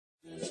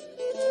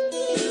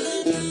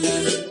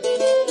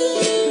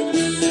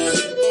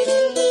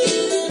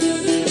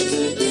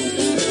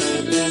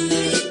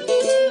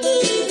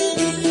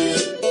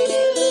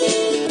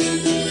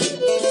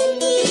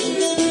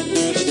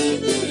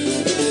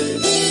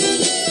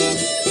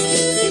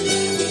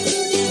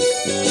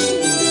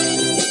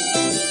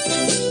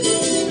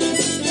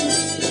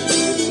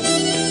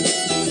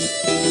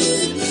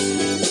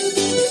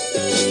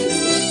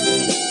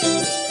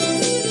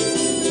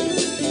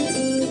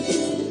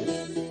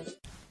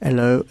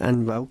Hello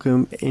and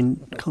welcome in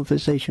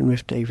Conversation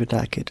with David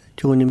Hackett.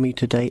 Joining me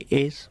today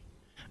is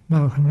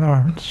Malcolm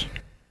Lawrence.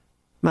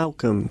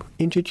 Malcolm.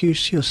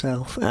 Introduce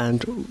yourself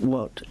and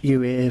what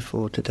you're here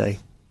for today.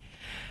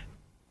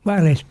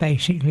 Well, it's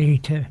basically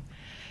to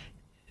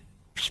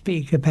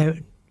speak about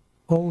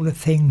all the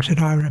things that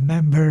I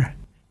remember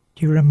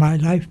during my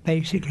life,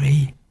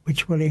 basically,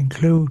 which will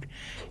include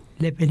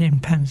living in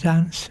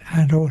Penzance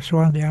and also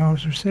on the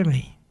Isles of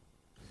Scilly.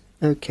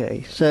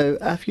 Okay, so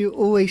have you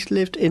always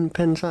lived in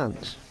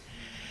Penzance?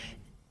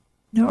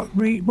 Not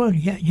really. Well,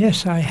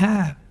 yes, I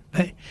have.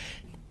 But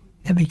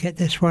let me get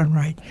this one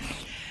right.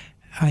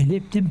 I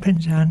lived in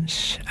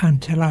Penzance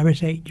until I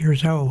was 8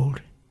 years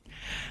old.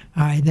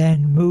 I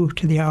then moved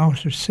to the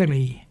Isles of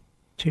Scilly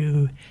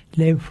to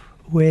live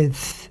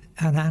with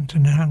an aunt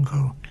and an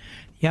uncle.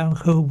 The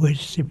uncle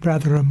was the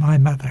brother of my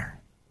mother.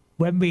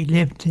 When we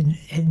lived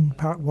in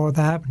Parkworth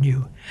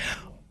Avenue,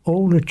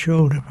 all the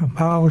children from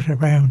miles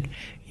around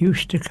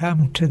used to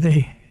come to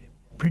the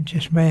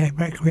Princess Mary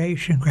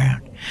Recreation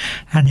Ground,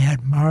 and they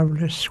had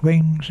marvellous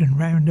swings and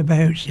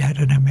roundabouts. You had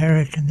an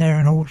American there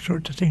and all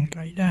sorts of things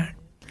like that.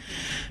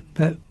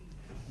 But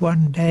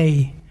one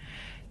day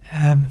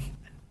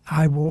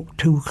I walked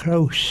too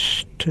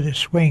close to the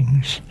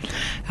swings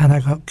and I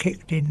got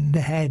kicked in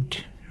the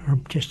head, or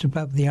just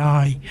above the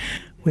eye,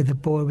 with a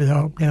boy with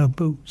hobnail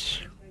boots,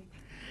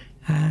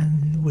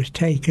 and was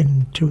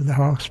taken to the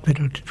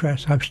hospital to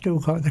dress. I've still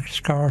got the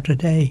scar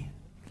today.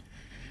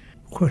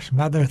 Of course,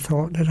 Mother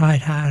thought that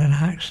I'd had an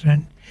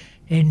accident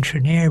in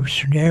Trenair.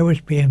 Trenair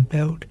was being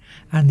built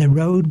and the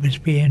road was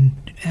being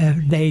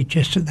laid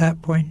just at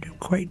that point,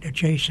 quite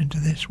adjacent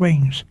to the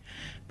swings,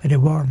 but it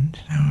wasn't.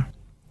 So.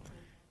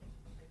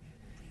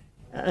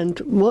 And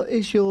what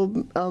is your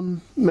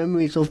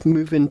memories of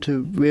moving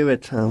to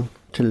Wearitown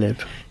to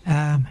live?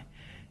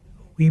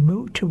 We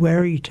moved to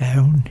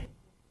Wearitown.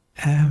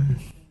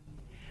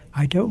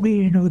 I don't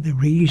really know the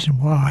reason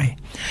why,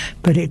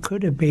 but it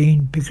could have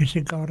been because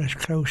it got us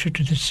closer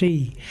to the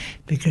sea,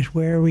 because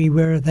where we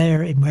were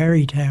there in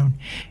Wearitown,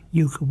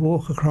 you could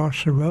walk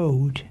across the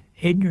road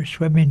in your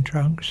swimming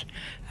trunks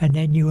and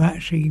then you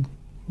actually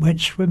went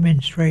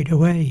swimming straight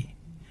away.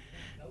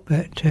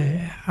 But,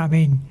 I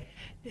mean,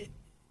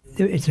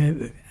 it's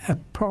a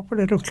proper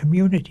little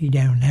community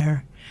down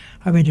there.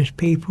 I mean, there's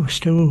people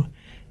still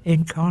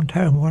in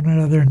contact with one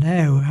another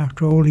now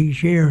after all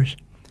these years.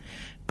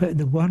 But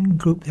the one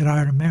group that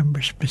I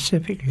remember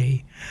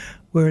specifically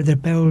were the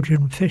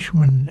Belgian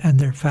fishermen and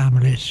their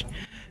families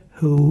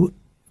who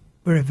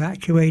were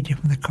evacuated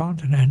from the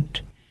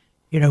continent,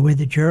 you know, when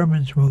the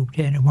Germans moved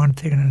in and one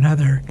thing and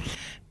another.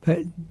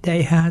 But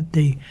they had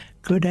the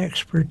good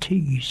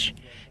expertise,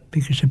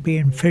 because of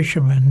being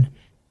fishermen,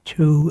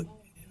 to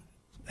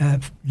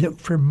look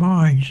for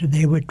mines, and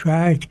they would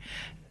drag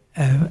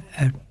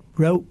a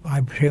rope,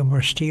 I presume,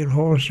 or steel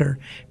hawser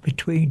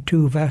between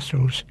two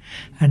vessels,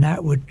 and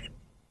that would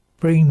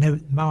bring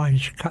the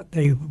mines, cut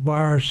the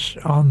wires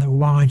on the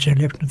mines and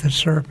lift them to the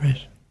surface.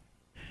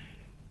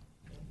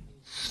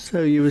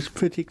 So you was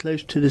pretty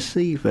close to the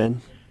sea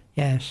then?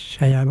 Yes,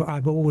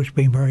 I've always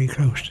been very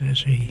close to the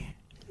sea,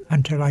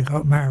 until I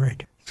got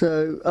married.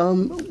 So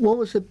what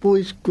was the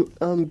boys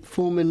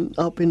forming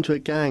up into a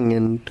gang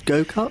and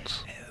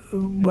go-karts?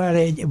 Well,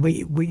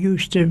 we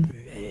used to,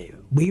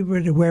 we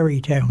were the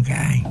Wearitown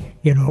gang,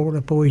 you know, all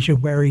the boys of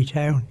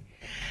Wearitown,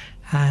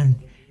 and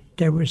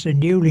there was the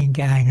Newling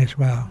gang as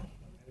well.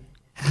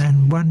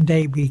 And one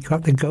day we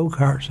got the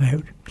go-karts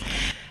out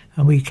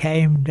and we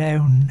came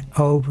down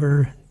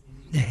over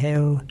the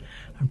hill.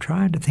 I'm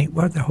trying to think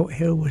what the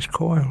hill was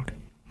called.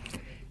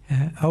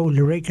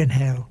 The Riggin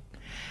Hill.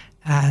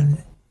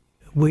 And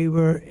we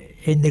were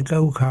in the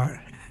go-kart,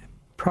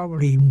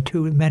 probably even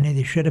too many,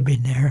 they should have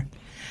been there.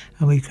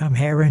 And we come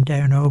herring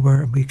down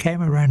over, and we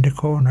came around the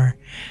corner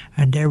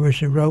and there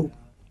was a rope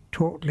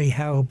totally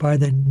held by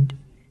the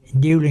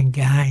Newling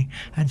gang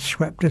and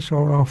swept us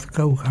all off the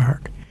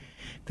go-kart.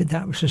 But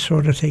that was the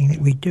sort of thing that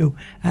we do.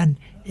 And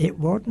it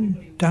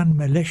wasn't done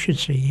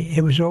maliciously.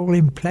 It was all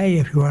in play,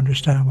 if you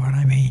understand what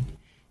I mean.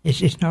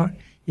 It's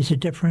a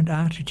different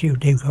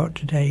attitude they've got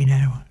today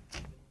now.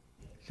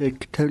 It's a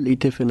totally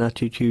different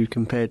attitude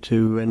compared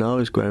to when I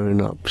was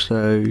growing up.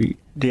 So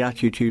the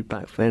attitude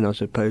back then, I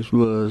suppose,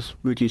 was,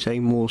 would you say,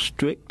 more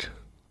strict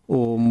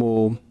or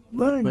more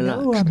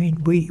relaxed? No, I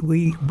mean,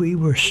 we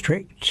were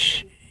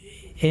strict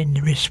in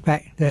the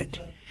respect that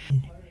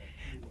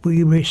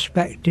we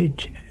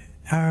respected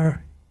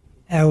our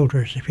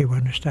elders, if you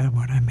understand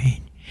what I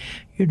mean.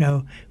 You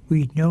know,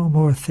 we'd no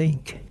more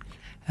think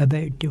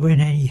about doing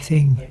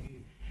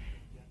anything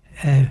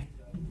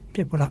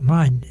well, at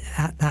mine,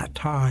 at that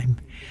time,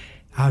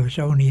 I was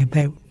only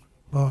about,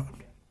 what,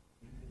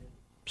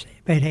 say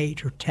about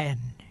 8 or 10.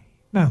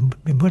 Well,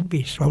 it wouldn't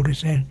be as old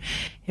as then.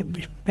 It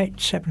was about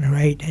 7 or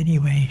 8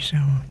 anyway, so.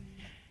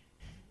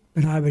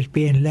 But I was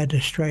being led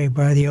astray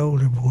by the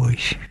older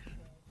boys.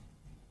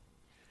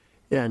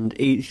 And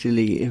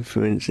easily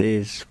influence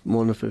is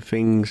one of the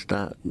things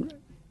that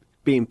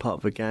being part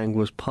of a gang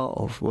was part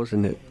of,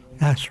 wasn't it?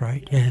 That's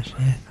right, yes.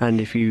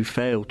 And if you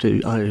failed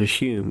to, I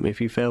assume,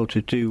 if you failed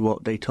to do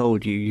what they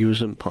told you, you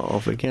wasn't part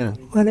of a gang.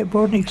 Well, it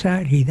wasn't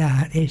exactly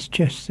that. It's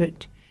just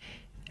that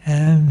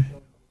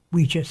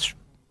we just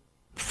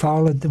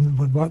followed them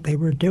with what they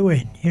were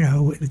doing,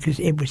 because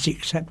it was the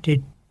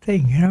accepted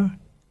thing,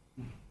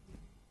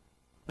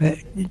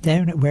 But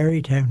down at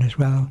Werrytown as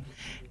well,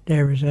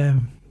 there was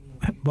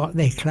what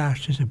they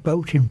classed as a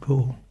boating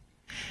pool,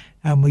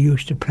 and we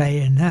used to play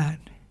in that.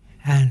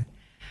 And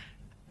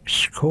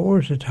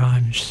scores of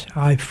times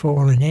I've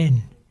fallen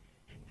in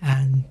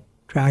and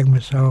dragged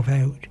myself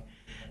out.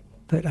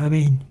 But I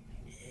mean,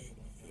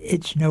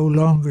 it's no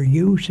longer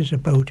used as a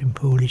boating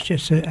pool. It's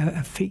just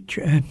a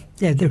feature.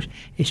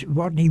 It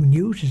wasn't even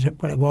used as it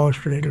was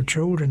for little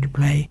children to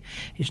play.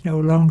 It's no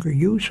longer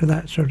used for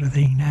that sort of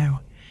thing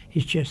now.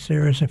 It's just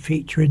there as a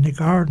feature in the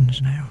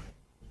gardens now.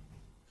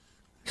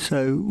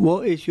 So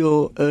what is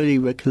your early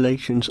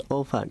recollections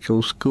of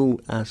actual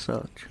school as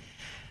such?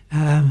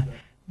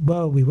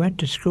 Well, we went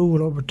to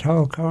school over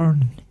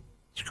Tallcarn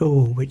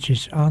School, which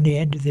is on the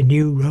end of the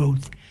new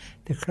road,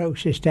 the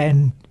closest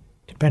end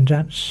to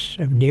Penzance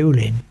of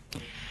Newlyn.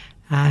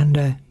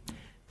 And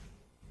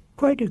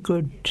quite a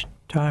good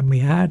time we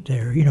had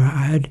there.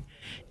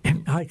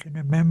 I can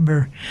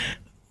remember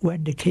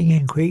when the King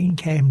and Queen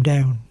came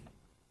down.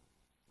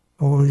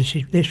 This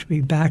would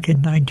be back in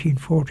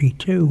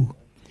 1942,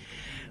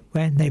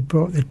 when they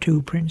brought the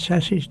 2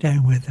 princesses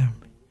down with them.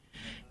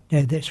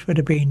 Now, this would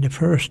have been the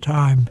first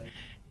time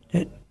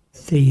that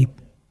the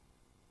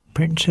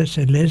Princess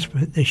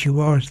Elizabeth, as she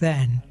was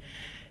then,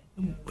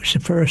 was the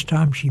first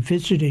time she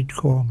visited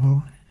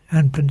Cornwall,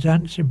 and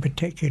Penzance in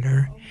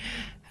particular,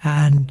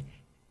 and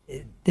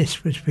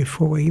this was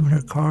before even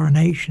her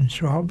coronation,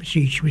 so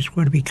obviously she was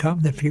going to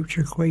become the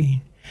future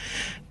queen.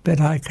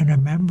 But I can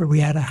remember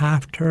we had a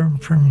half-term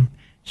from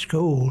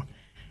school,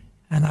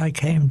 and I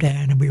came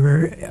down, and we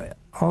were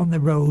on the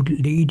road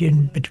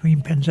leading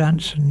between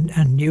Penzance and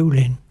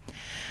Newlyn.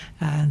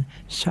 And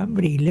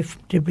somebody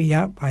lifted me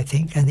up, I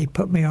think, and they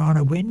put me on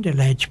a window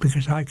ledge,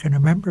 because I can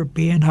remember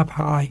being up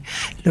high,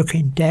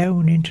 looking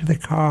down into the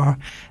car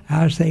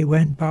as they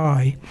went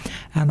by,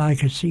 and I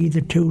could see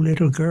the 2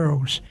 little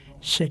girls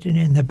sitting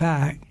in the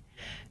back.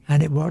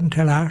 And it wasn't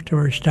until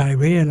afterwards that I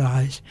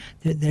realised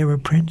that they were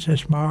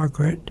Princess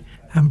Margaret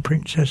and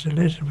Princess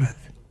Elizabeth.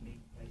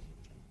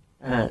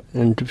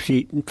 And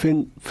she,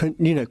 Queen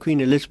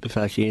Elizabeth,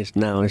 as she is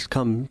now, has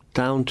come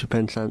down to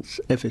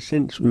Penzance ever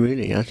since,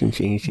 really, hasn't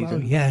she?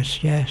 Yes.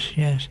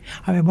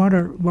 I mean, what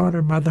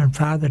her mother and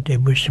father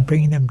did was to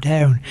bring them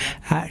down,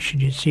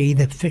 actually, to see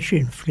the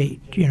fishing fleet,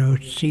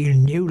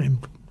 seeing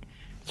Newlyn.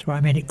 So,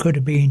 I mean, it could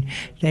have been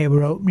they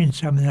were opening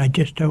something. I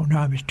just don't know.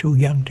 I was too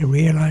young to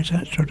realise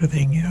that sort of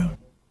thing,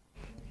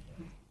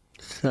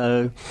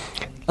 So,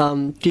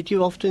 did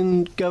you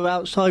often go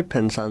outside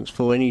Penzance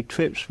for any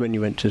trips when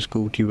you went to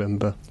school, do you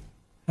remember?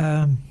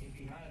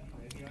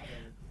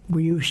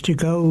 We used to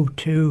go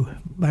to,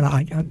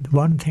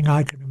 one thing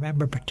I can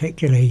remember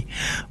particularly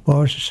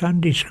was a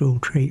Sunday school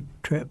trip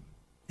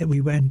that we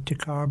went to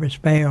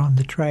Carbis Bay on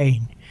the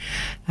train,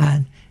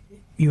 and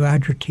you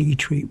had your tea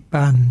treat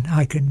bun.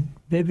 I can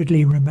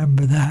vividly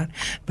remember that,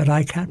 but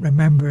I can't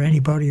remember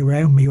anybody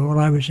around me. All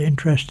I was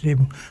interested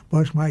in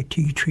was my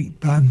tea treat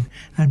bun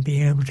and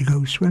being able to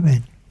go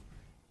swimming.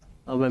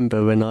 I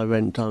remember when I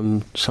went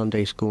on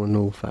Sunday school and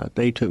all that,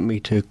 they took me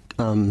to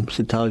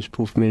St Ives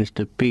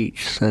Porthminster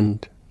Beach,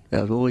 and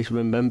I've always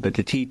remembered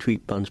the tea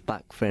treat buns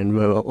back then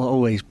were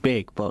always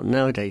big, but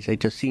nowadays they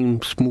just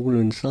seem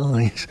smaller in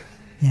size.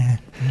 Yeah.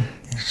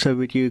 So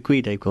would you agree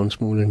they've gone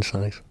smaller in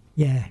size?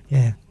 Yeah.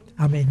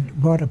 I mean,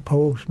 what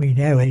appalls me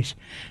now is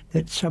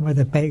that some of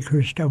the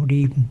bakers don't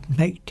even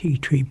make tea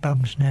tree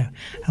buns now.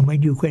 And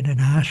when you go in and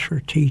ask for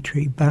a tea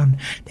tree bun,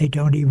 they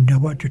don't even know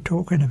what you're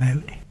talking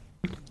about.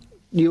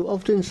 You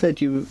often said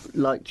you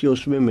liked your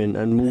swimming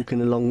and walking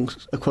along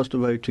across the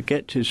road to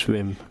get to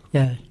swim.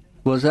 Yeah.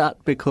 Was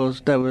that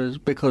because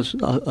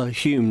I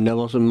assume there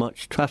wasn't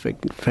much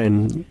traffic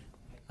then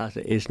as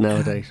it is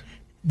nowadays?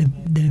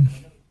 The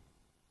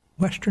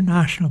Western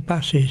National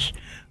buses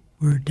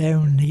were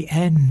down the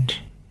end,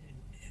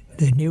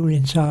 the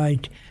Newlyn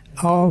side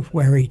of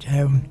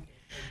Werrytown,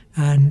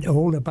 and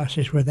all the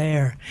buses were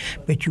there,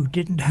 but you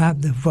didn't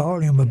have the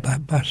volume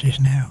of buses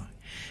now.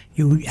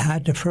 You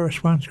had the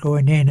first ones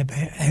going in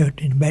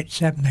about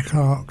 7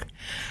 o'clock,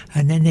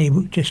 and then they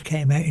just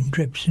came out in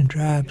drips and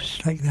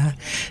drabs like that,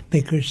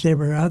 because there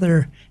were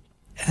other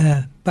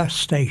bus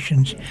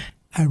stations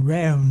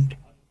around.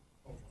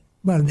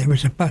 Well, there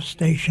was a bus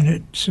station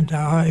at St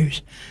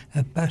Ives,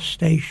 a bus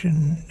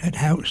station at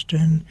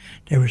Houston,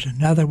 there was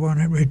another one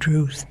at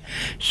Redruth.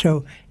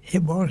 So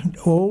it wasn't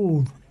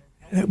all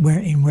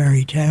in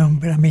Warrytown,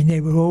 but I mean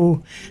they were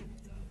all,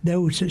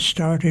 those that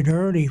started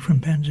early from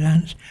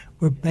Penzance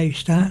were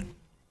based at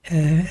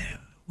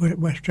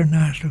Western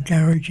National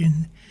Garage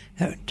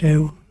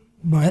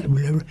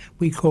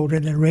we called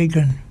it the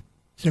Reagan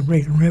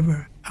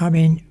River. I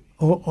mean,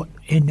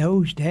 in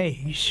those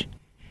days,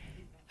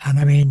 and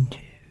I mean,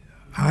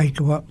 I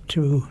go up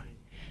to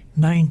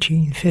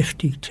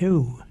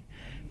 1952,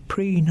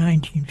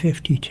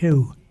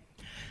 pre-1952,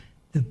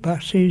 the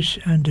buses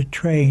and the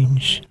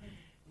trains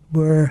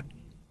worked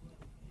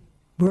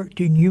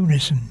in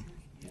unison.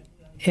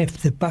 If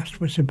the bus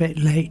was a bit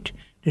late,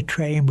 the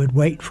train would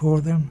wait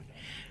for them,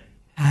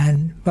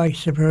 and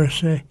vice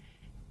versa.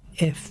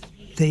 If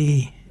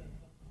the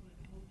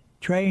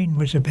train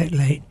was a bit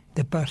late,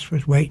 the bus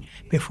was wait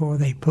before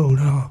they pulled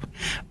off.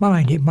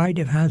 Mind, it might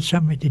have had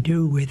something to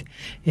do with,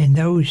 in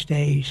those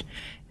days,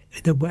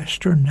 the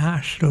Western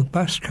National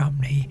Bus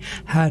Company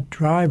had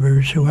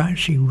drivers who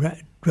actually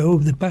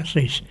drove the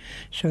buses,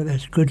 so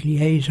there's good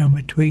liaison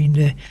between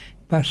the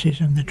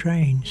buses and the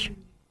trains.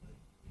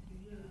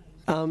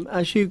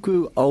 As you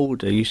grew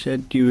older, you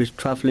said you was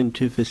travelling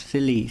to the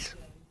Scillies.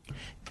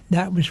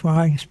 That was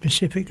why I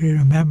specifically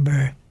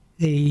remember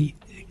the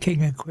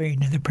King and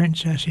Queen and the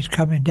princesses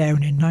coming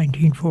down in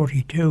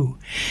 1942,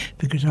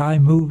 because I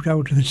moved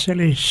out to the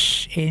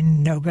Scillies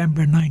in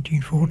November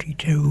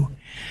 1942,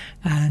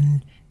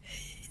 and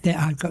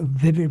I've got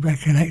vivid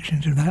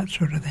recollections of that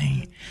sort of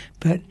thing.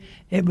 But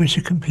it was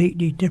a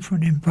completely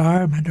different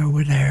environment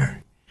over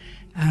there.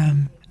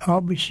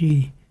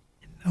 Obviously,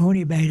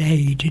 only about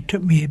age, it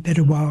took me a bit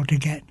of a while to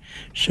get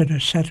sort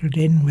of settled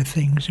in with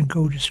things and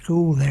go to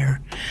school there.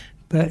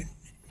 But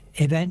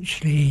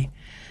eventually,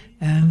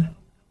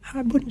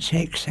 I wouldn't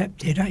say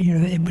accepted.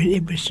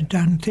 It was a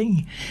done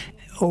thing.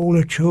 All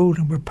the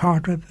children were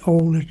part of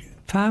all the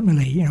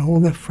family. All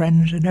the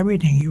friends and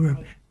everything. You were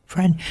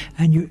friend,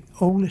 and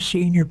all the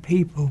senior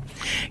people,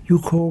 you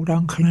called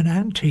uncle and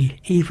auntie,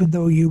 even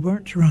though you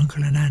weren't your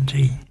uncle and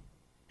auntie.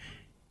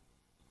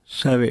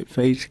 So it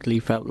basically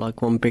felt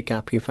like one big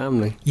happy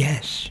family.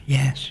 Yes.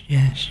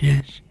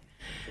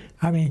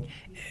 I mean,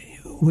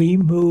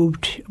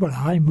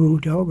 I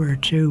moved over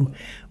to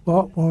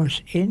what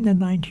was in the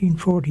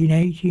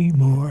 1914-18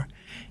 war.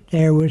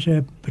 There was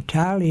a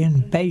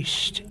battalion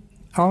based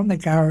on the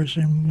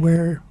garrison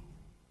where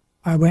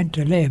I went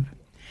to live,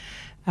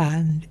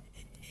 and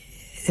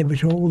there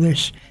was all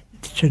this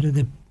sort of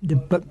the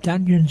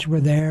dungeons were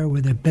there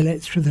with the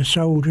billets for the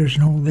soldiers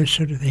and all this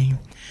sort of thing.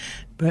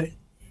 But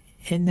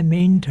in the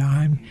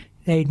meantime,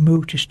 they'd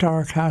moved to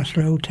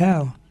Starcastle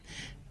Hotel,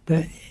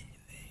 but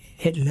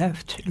it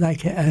left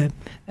like a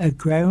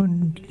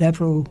ground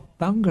level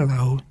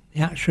bungalow.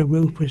 The actual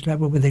roof was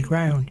level with the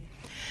ground,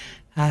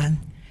 and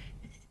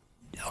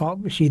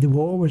obviously the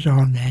war was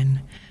on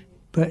then,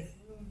 but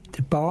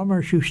the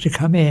bombers used to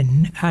come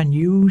in and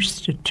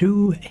use the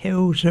two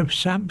hills of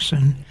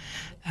Sampson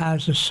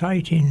as a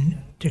sighting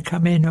to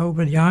come in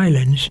over the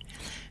islands.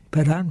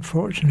 But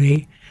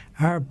unfortunately,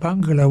 our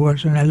bungalow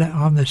was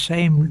on the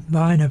same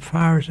line of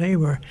fire as they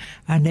were,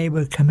 and they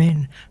would come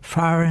in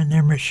firing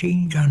their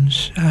machine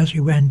guns as we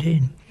went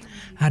in.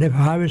 And if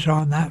I was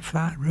on that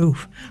flat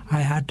roof,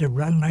 I had to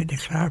run like the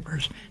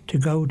clappers to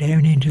go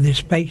down into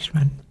this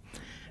basement.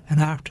 And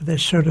after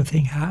this sort of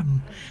thing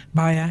happened,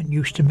 my aunt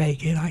used to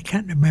make it. I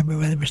can't remember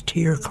whether it was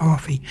tea or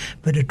coffee,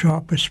 but a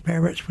drop of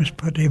spirits was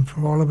put in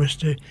for all of us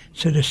to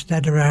sort of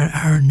steady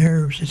our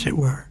nerves, as it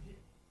were.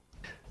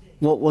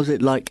 What was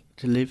it like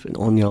to live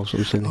on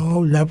Yalsall Scilly?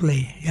 Oh,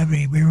 lovely.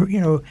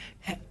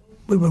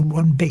 We were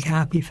one big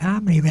happy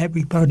family.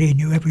 Everybody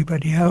knew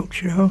everybody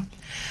else,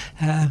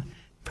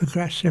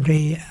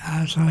 Progressively,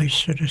 as I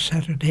sort of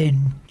settled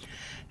in,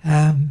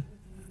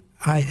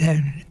 I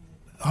then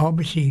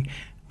obviously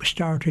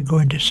started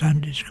going to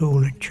Sunday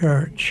school and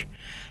church,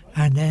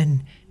 and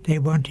then they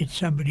wanted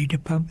somebody to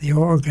pump the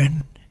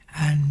organ,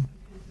 and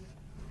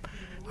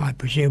I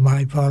presume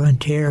I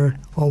volunteered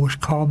or was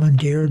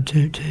commandeered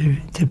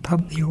to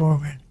pump the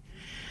organ.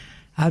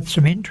 I had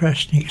some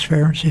interesting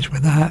experiences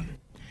with that.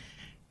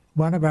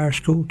 One of our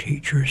school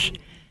teachers,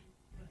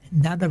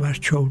 none of us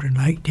children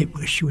liked it,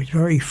 because she was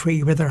very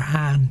free with her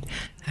hand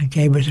and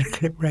gave us a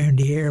clip round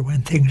the ear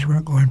when things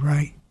weren't going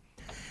right.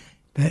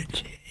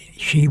 But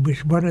she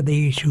was one of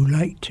these who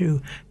liked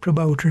to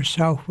promote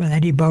herself when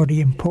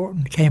anybody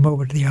important came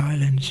over to the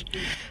islands,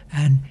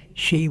 and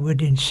she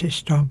would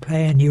insist on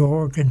playing the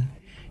organ,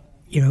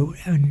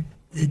 and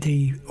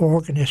the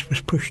organist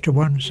was pushed to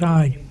one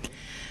side.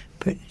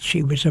 But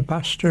she was a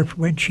buster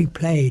when she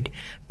played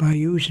by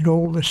using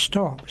all the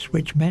stops,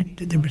 which meant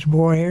that there was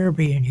more air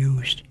being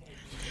used.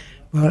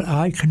 Well,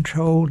 I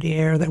controlled the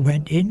air that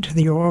went into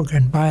the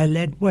organ by a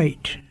lead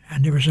weight,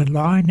 and there was a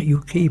line that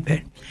you keep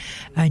it,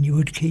 and you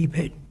would keep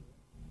it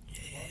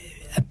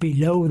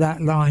below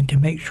that line to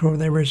make sure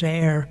there was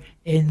air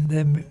in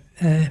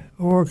the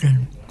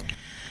organ.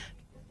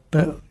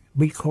 But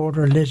we called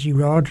her Lizzie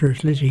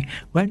Rogers, Lizzie.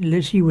 When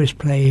Lizzie was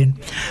playing,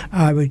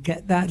 I would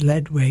get that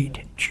lead weight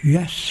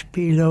just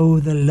below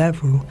the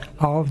level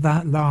of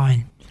that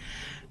line,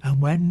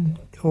 And when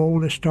all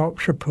the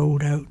stops were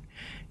pulled out,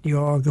 the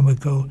organ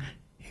would go.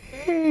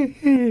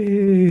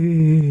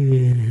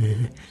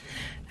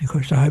 Of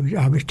course,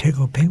 I was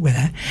tickled pink with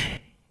that.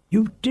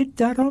 You did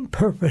that on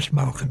purpose,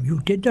 Malcolm. You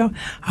did that.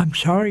 I'm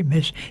sorry,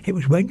 miss. It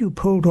was when you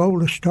pulled all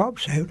the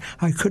stops out,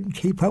 I couldn't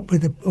keep up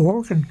with the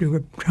organ you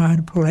were trying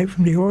to pull out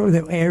from the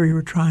organ, the area you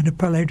were trying to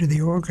pull out of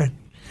the organ.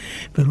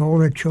 But all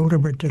the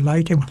children were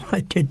delighted when I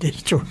did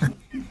this to her.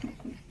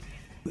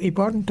 It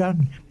wasn't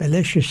done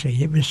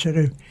maliciously. It was sort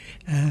of,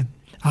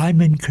 I'm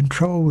in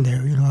control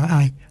there. You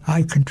know,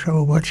 I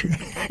control what you...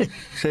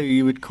 So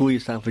you would call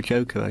yourself a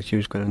joker as you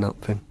was growing up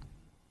then?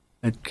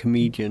 A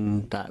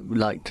comedian that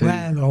liked to...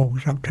 Well,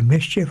 always up to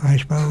mischief, I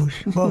suppose.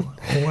 Well,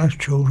 all us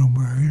children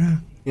were, you know.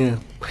 Yeah.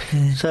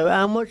 So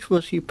how much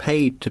was you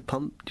paid to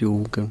pump the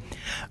organ?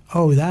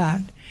 Oh,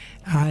 that.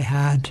 I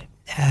had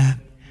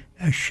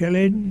a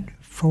shilling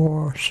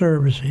for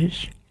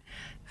services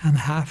and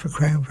half a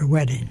crown for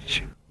weddings.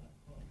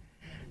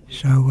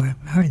 So,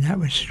 I mean, that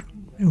was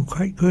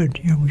quite good,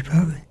 you know, we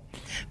felt it.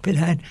 But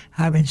then,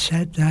 having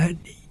said that,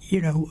 you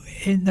know,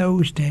 in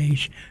those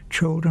days,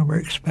 children were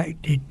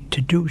expected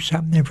to do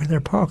something for their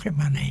pocket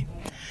money.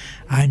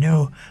 I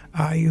know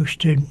I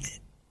used to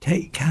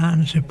take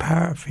cans of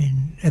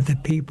paraffin of the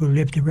people who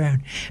lived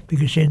around,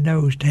 because in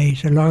those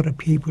days, a lot of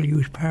people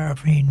used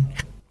paraffin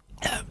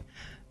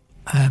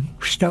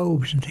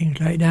stoves and things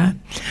like that.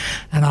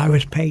 And I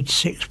was paid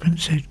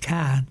 6p a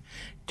can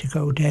to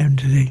go down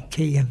to the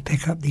quay and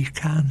pick up these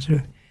cans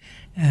of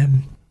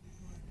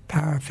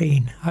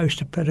paraffin. I used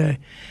to put a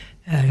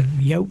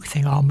yoke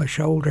thing on my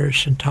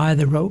shoulders and tie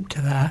the rope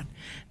to that,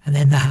 and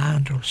then the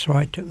handle, so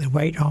I took the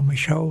weight on my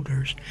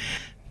shoulders.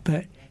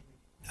 But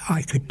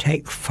I could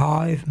take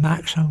 5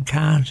 maximum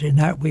cans in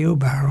that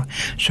wheelbarrow,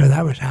 so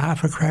that was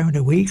half a crown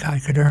a week I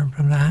could earn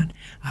from that,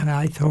 and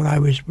I thought I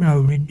was, you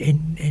know,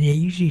 in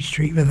easy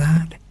street with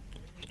that.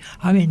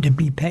 I mean, to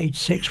be paid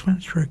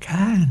 6p for a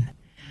can.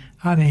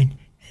 I mean,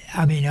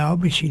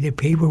 obviously the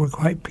people were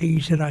quite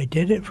pleased that I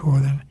did it for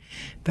them,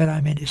 but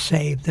I mean, to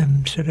save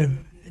them sort of,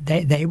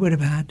 they would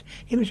have had,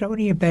 it was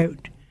only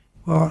about,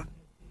 what,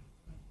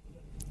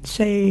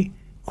 say,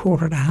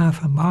 quarter to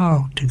half a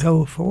mile to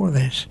go for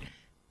this,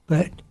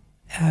 but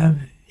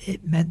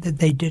it meant that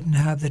they didn't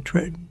have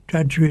the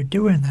drudgery of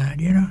doing that,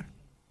 you know.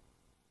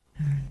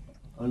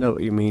 I know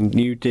what you mean.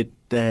 You did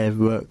their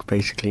work,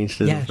 basically,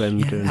 instead of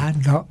them doing it. Yes,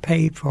 and got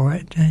paid for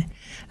it,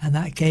 and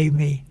that gave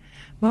me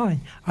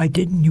mine. I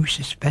didn't used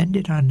to spend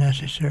it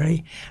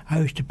unnecessarily. I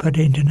used to put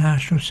into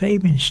national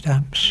savings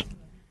stamps.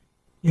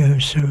 You know,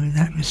 so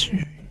that was,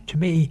 to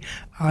me,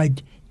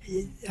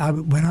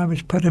 when I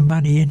was putting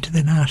money into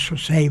the national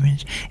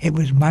savings, it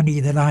was money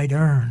that I'd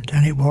earned,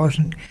 and it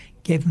wasn't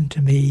given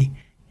to me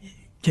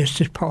just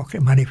as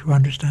pocket money, if you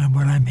understand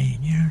what I mean.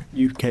 You know?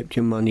 You've kept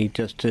your money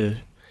just to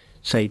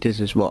say,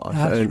 this is what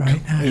I've earned.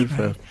 That's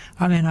right.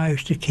 I mean, I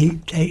used to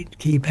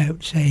keep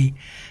out, say,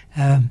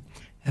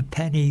 a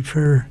penny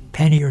or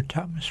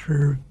 2p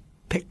for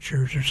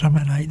pictures or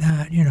something like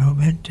that, you know,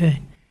 but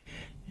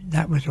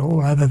that was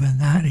all. Other than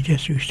that, I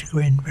just used to go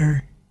in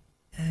for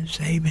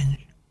savings.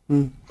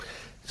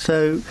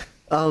 So,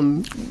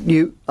 I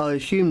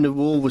assume the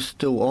war was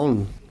still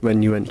on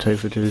when you went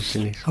over to the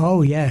Sinnies?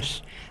 Oh,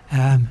 yes.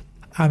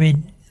 I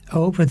mean,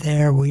 over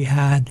there we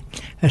had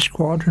a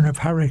squadron of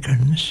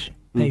Hurricanes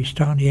based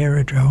on the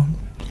aerodrome,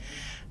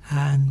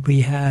 and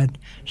we had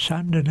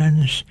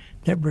Sunderlands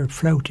that were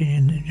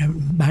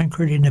floating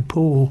anchored in the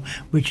pool,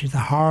 which is the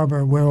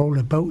harbour where all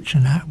the boats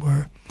and that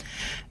were.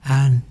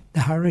 And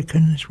the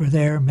Hurricanes were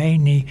there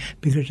mainly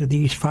because of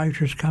these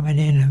fighters coming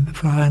in and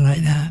flying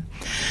like that.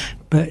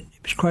 But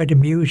it was quite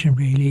amusing,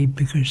 really,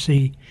 because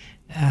the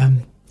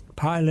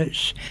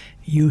pilots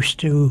used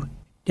to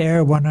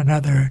dare one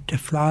another to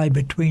fly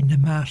between the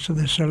masts of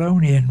the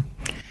Solonian.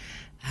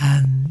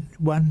 And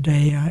one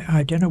day,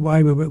 I don't know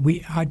why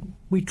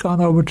we'd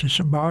gone over to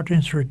St.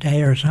 Martin's for a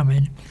day or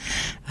something,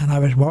 and I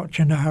was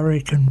watching the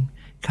Hurricane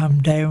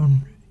come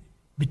down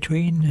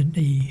between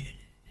the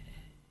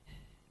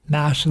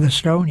masts of the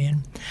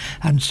Solonian,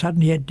 and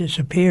suddenly it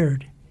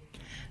disappeared.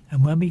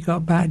 And when we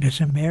got back to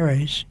St.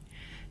 Mary's,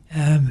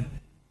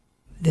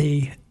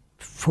 the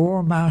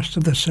foremast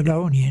of the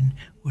Solonian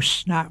was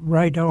snapped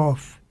right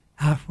off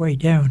halfway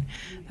down,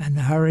 and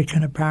the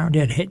Hurricane apparently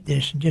had hit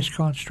this and just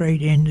gone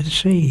straight into the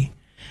sea.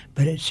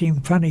 But it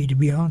seemed funny to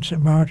be on St.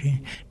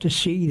 Martin to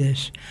see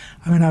this.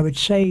 I mean, I would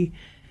say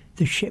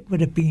the ship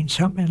would have been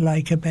something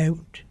like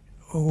about,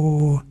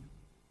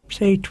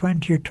 say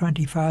 20 or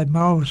 25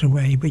 miles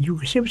away, but you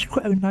could see it was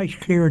quite a nice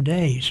clear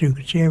day, so you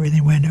could see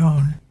everything went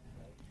on.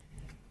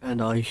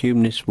 And I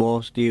assume this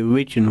was the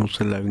original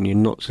Solonian,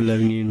 not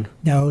Solonian?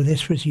 No,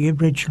 this was the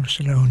original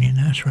Solonian,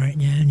 that's right,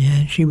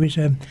 yeah. She was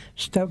a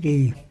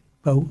stuggy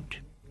boat.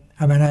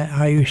 I mean,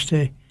 I used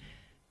to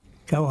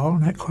go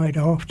on it quite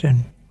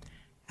often,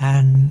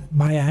 and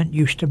my aunt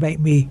used to make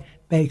me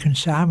bacon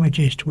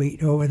sandwiches to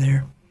eat over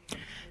there.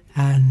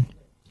 And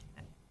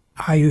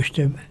I used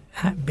to,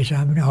 because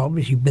I mean,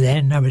 obviously, but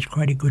then I was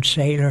quite a good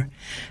sailor,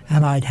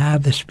 and I'd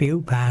have the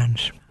spew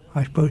pans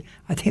I suppose.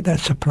 I think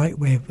that's a polite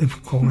way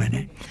of calling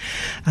it.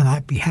 And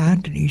I'd be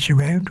handing these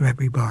around to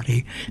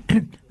everybody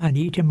and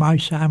eating my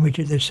sandwich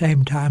at the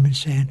same time and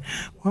saying,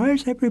 why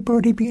is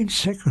everybody being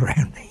sick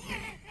around me?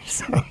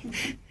 So...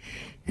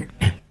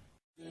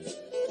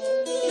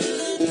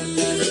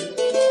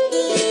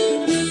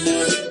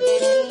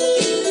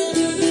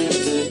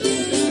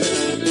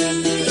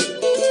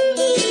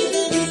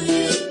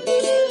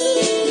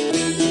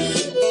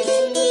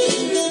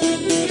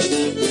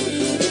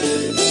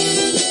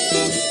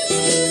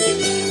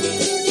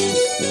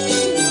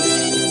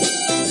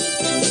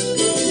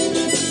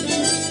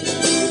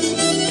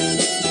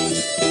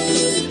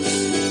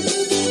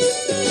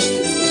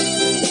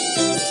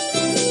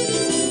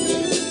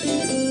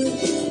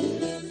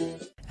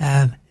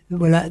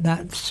 Well,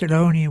 that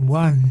Selonian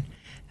one,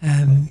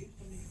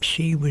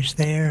 she was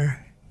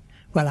there.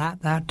 Well,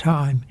 at that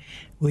time,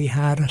 we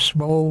had a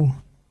small,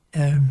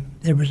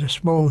 there was a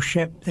small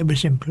ship that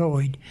was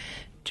employed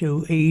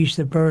to ease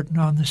the burden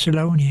on the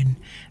Selonian,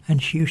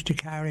 and she used to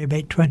carry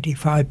about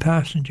 25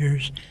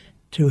 passengers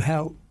to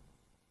help,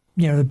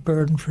 the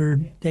burden for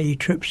day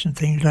trips and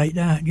things like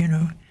that,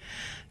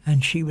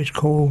 And she was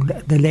called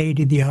the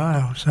Lady of the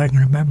Isles, I can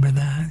remember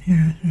that,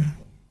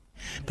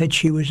 But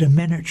she was a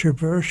miniature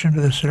version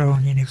of the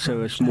Selonian.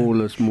 So a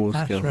smaller scale.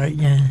 That's right,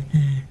 yeah.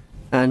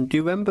 And do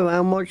you remember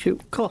how much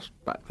it cost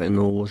back then,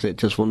 or was it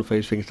just one of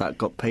those things that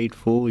got paid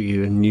for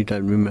you and you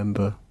don't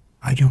remember?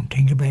 I don't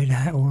think about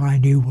that. All I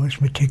knew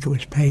was my ticket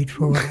was paid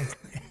for.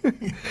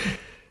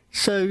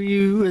 So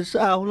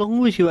how long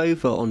was you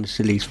over on the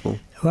Scillies for?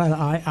 Well,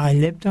 I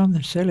lived on the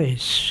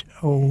Scillies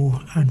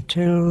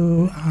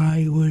until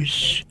I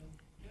was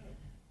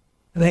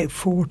about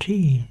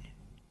 14.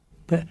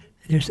 But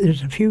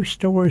there's a few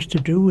stories to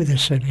do with the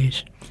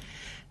Scillies.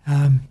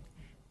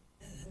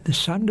 The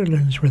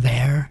Sunderlands were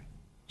there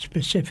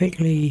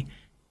specifically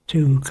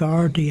to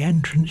guard the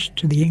entrance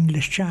to the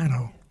English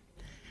Channel.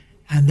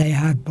 And they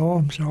had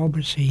bombs,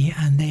 obviously,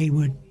 and they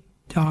would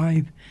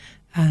dive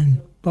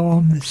and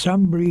bomb the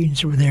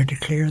submarines were there to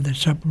clear the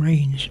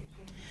submarines.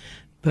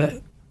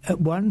 But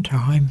at one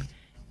time,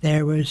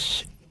 there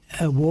was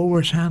a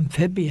walrus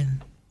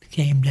amphibian that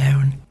came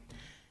down.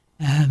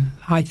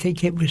 I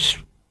think it was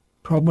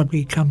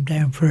probably come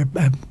down for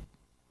a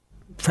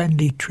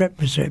friendly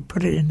trip, as I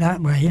put it in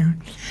that way.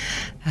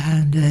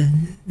 And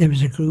there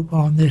was a group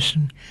on this,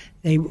 and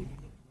they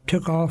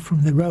took off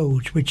from the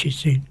roads, which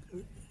is a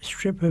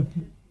strip of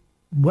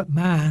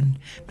man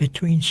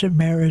between St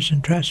Mary's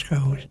and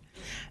Trescoes,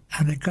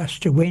 and a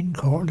gust of wind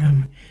caught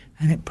them,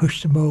 and it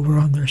pushed them over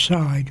on their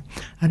side,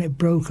 and it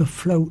broke a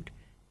float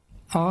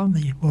on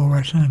the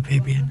walrus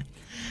amphibian,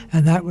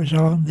 and that was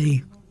on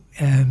the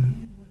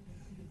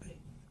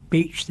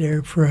beach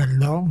there for a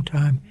long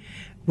time,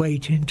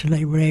 waiting until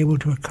they were able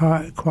to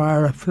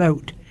acquire a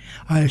float.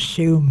 I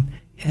assume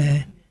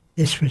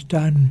this was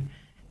done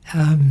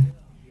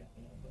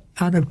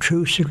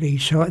unobtrusively,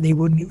 so they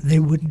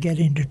wouldn't get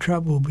into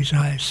trouble, because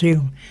I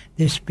assume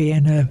this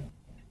being a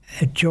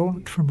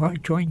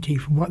jaunty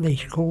from what they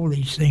call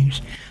these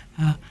things,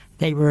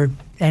 they were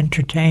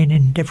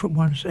entertaining different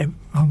ones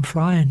on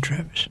flying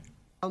trips.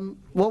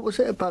 What was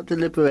it about the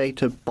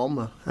Liberator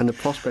bomber and the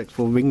prospect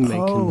for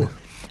ringmaking? Oh,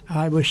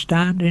 I was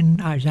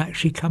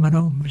actually coming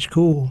home from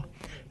school,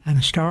 and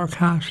the Star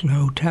Castle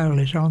Hotel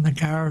is on the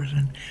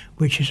Garrison,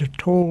 which is a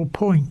tall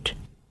point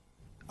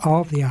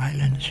of the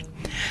islands.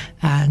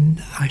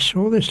 And I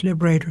saw this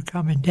Liberator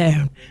coming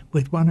down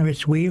with one of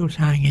its wheels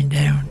hanging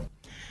down,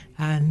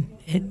 and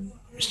it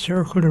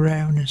circled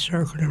around and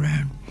circled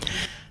around.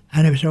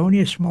 And it was only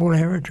a small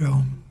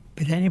aerodrome.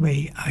 But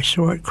anyway, I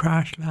saw it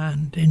crash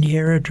land in the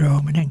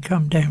aerodrome and then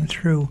come down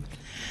through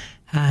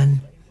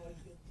and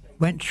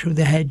went through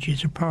the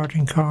hedges of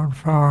Partingcarn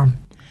Farm.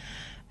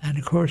 And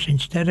of course,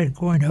 instead of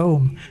going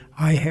home,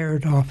 I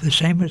heard off, the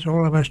same as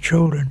all of us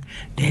children,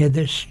 to hear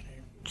this,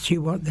 see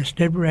what this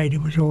Liberator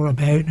was all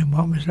about and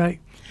what was like.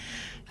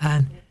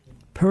 And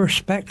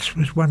Perspex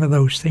was one of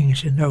those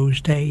things in those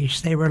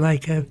days. They were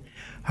like a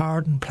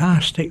hardened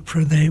plastic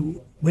for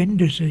the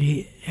windows of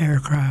the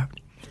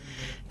aircraft.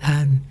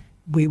 And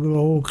we were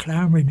all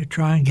clamouring to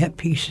try and get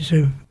pieces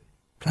of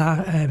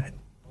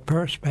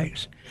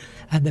Perspex.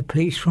 And the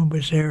policeman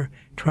was there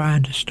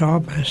trying to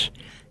stop us.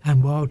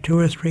 And while two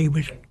or three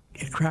was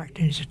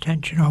attracting his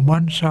attention on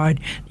one side,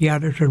 the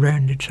others were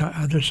around the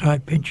other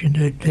side pinching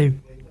the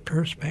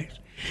Perspex.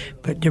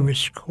 But there were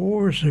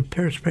scores of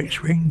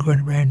Perspex ring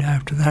going around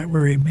after that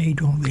where he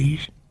made all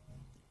these.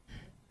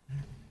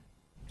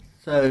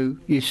 So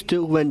you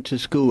still went to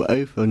school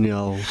over in the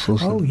Isles or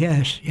something? Oh,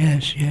 yes.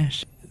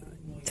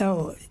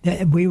 Oh,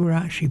 we were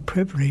actually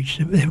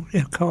privileged.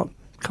 A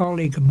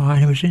colleague of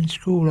mine who was in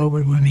school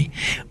over with me,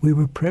 we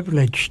were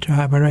privileged to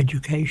have our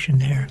education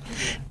there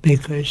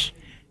because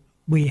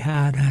we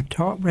had a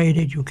top-rate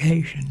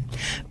education,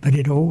 but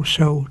it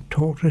also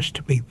taught us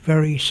to be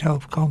very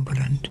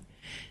self-confident,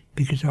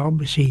 because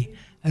obviously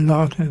a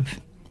lot of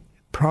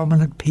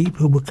prominent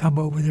people would come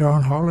over there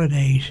on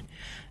holidays,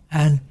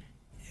 and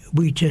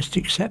we just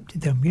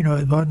accepted them. It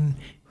wasn't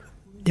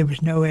there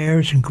was no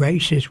airs and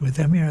graces with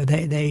them. You know,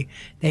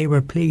 they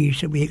were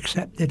pleased that we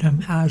accepted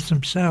them as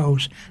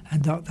themselves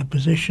and not the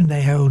position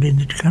they held in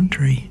the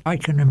country. I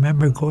can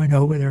remember going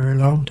over there a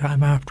long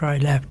time after I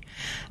left,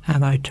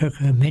 and I took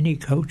a mini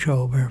coach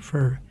over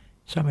for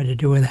something to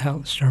do with the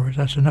health service.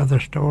 That's another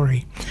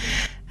story.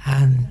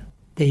 And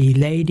the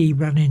lady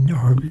running,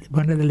 or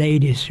one of the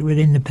ladies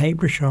within the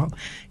paper shop,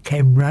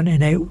 came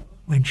running out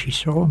when she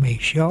saw me.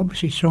 She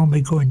obviously saw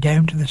me going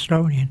down to the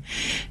Stonian,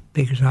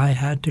 because I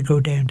had to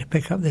go down to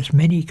pick up this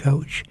mini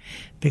coach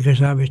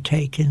because I was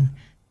taking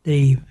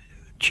the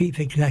chief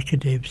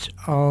executives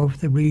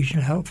of the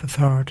regional health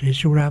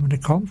authorities who were having a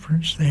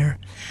conference there.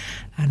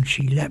 And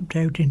she leapt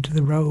out into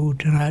the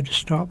road and I had to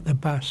stop the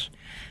bus.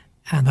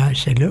 And I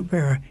said, look,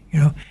 Vera,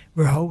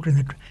 we're holding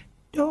the...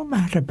 Don't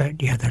matter about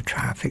the other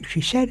traffic.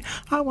 She said,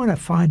 I want to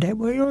find out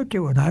what you're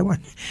doing. I want,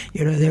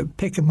 they're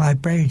picking my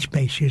brain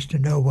spaces to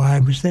know why I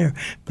was there.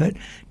 But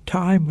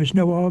time was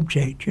no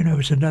object. It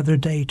was another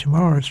day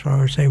tomorrow as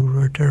far as they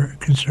were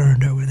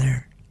concerned over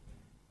there.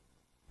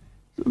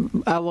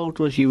 How old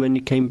was you when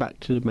you came back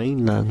to the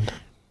mainland?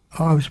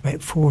 Oh, I was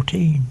about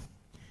 14.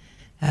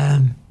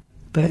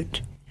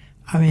 But,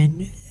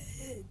 the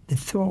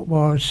thought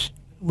was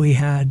we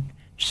had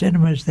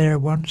cinemas there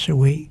once a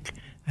week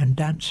and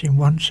dancing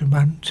once a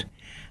month.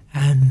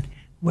 And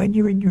when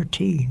you're in your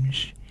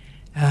teens,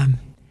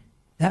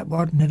 that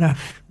wasn't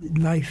enough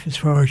life as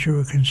far as you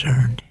were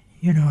concerned.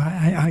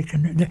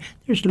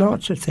 There's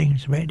lots of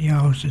things about the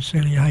Isles of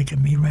Scilly I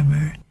can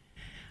remember.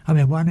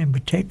 One in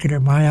particular,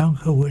 my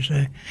uncle was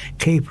a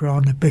keeper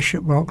on the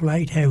Bishop Rock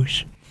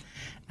Lighthouse.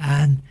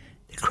 And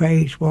the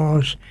craze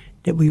was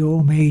that we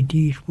all made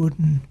these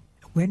wooden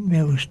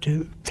windmills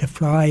to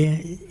fly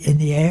in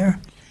the air.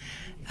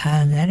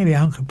 And anyway,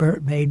 Uncle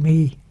Bert made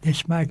me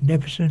this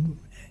magnificent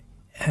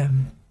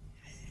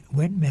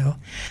windmill.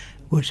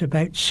 Was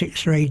about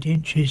 6 or 8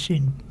 inches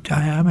in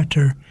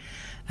diameter,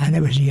 and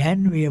it was the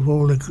envy of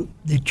all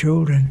the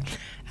children.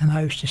 And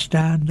I used to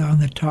stand on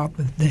the top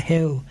of the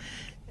hill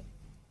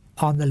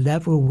on the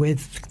level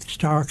with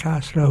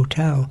Starcastle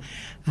Hotel,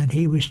 and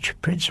he was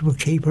principal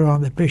keeper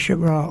on the Bishop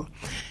Rock.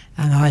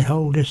 And I'd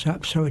hold this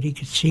up so that he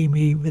could see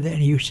me with it.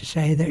 And he used to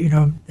say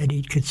that, that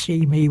he could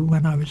see me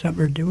when I was up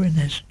there doing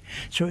this.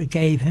 So it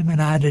gave him an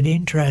added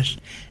interest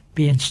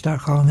being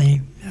stuck on the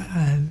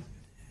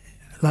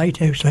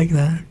lighthouse like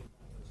that.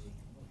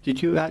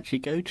 Did you actually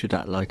go to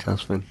that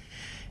lighthouse then?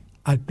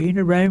 I've been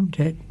around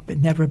it, but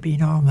never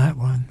been on that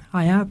one.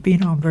 I have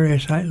been on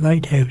various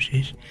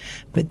lighthouses,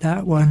 but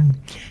that one,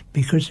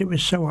 because it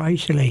was so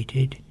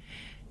isolated,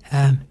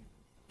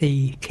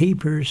 the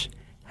keepers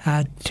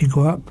had to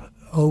go up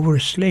over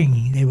a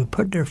sling. They would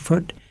put their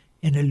foot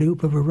in a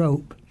loop of a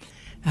rope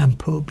and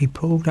be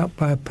pulled up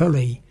by a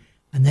pulley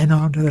and then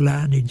onto the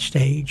landing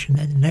stage, and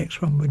then the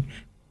next one would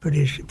put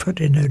his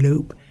foot in a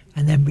loop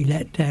and then be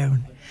let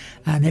down.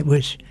 And it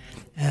was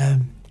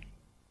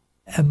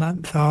a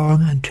month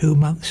on and 2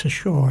 months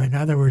ashore. In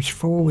other words,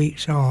 4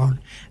 weeks on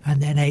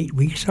and then 8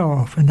 weeks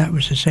off, and that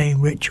was the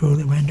same ritual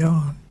that went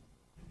on.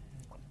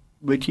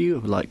 Would you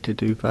have liked to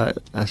do that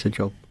as a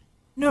job?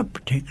 Not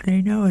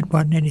particularly, no. It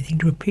wasn't anything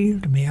to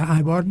appeal to me.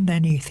 I wasn't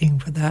anything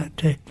for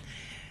that.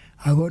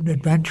 I wasn't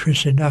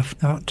adventurous enough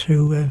not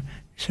to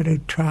sort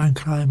of try and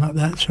climb up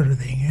that sort of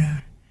thing,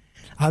 yeah.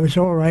 I was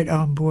all right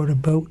on board a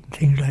boat and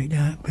things like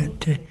that,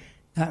 but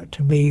that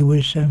to me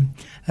was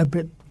a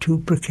bit too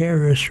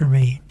precarious for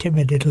me,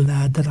 timid little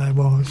lad that I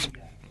was.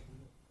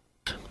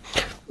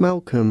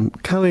 Malcolm,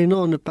 carrying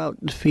on about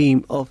the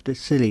theme of the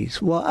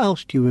Scillies, what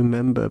else do you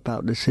remember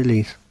about the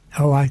Scillies?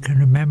 Oh, I can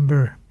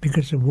remember,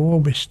 because the war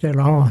was still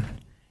on.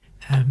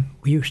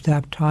 We used to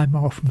have time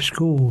off from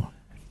school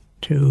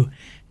to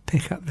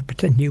pick up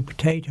the new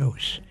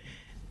potatoes,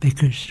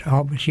 because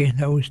obviously in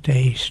those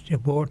days,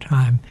 at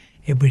wartime,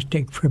 it was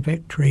dig for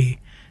victory,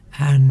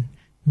 and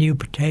new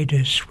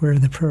potatoes were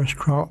the first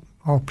crop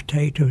of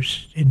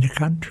potatoes in the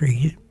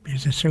country,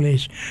 because the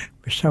Scillies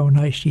were so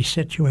nicely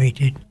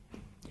situated.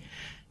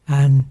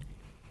 And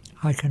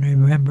I can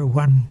remember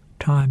one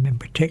time in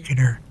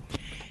particular,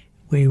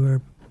 we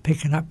were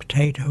picking up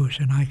potatoes,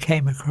 and I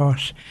came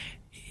across,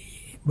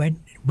 when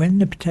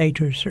the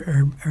potatoes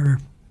are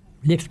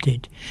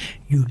lifted,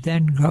 you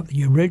then got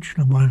the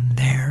original one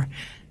there,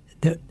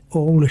 that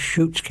all the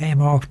shoots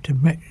came off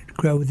to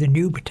grow the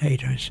new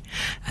potatoes,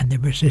 and there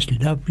was this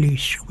lovely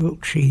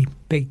squelchy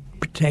big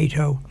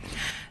potato,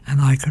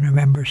 and I can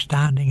remember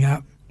standing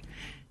up,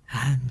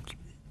 and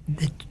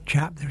the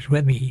chap that was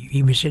with me,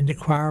 he was in the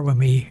choir with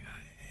me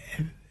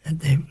at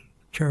the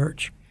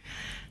church,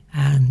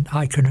 and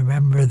I can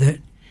remember that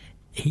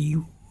he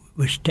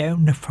was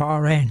down the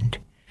far end,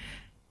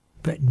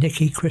 but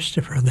Nicky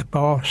Christopher, the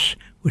boss,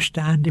 was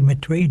standing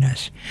between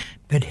us,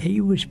 but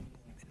he was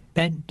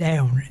bent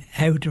down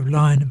out of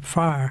line of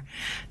fire,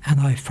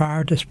 and I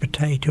fired this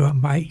potato at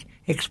Mike,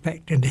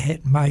 expecting to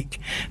hit Mike,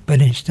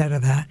 but instead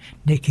of that,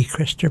 Nicky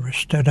Christopher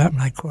stood up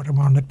and I caught him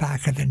on the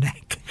back of the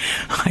neck.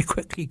 I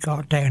quickly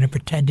got down and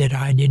pretended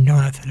I didn't know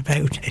nothing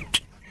about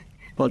it.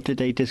 What did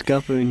they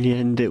discover in the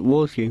end? It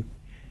was you?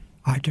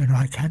 I don't know,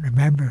 I can't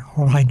remember.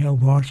 All I know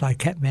was I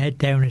kept my head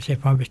down as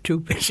if I was too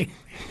busy.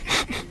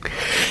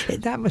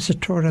 That was the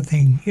sort of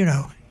thing,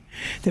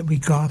 that we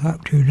got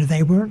up to.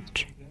 They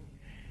weren't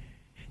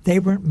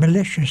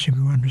malicious, if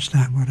you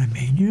understand what I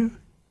mean,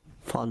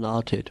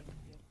 Fun-hearted.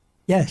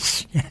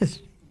 Yes, yes.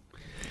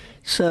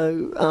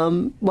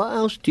 So, what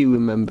else do you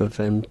remember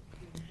then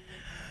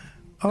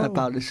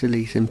about the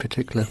Sillies in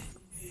particular?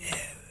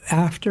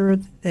 After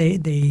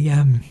the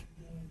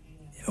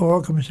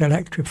organ was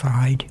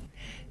electrified,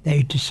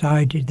 they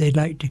decided they'd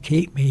like to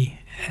keep me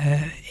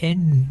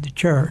in the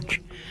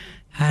church.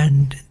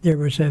 And there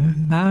was a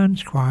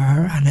man's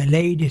choir and a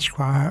ladies'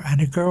 choir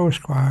and a girls'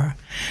 choir,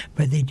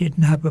 but they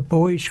didn't have a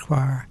boys'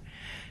 choir.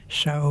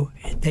 So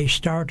they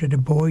started a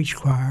boys'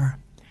 choir.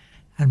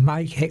 And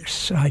Mike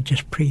Hicks, I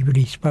just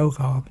previously spoke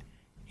of,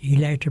 he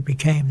later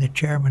became the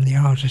chairman of the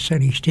Isles of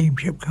Scilly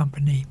Steamship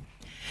Company.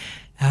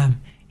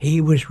 He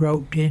was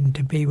roped in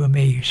to be with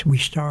me, so we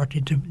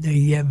started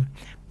the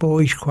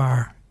boys'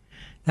 choir.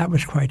 That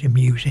was quite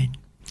amusing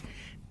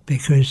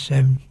because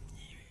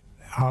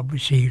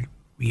obviously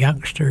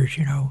youngsters,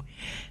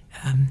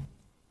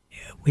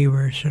 we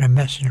were sort of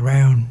messing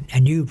around. A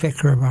new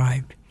vicar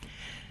arrived,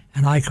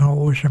 and I can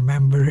always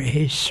remember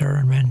his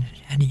sermon,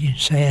 and he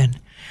was saying,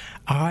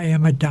 "I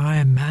am a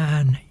dying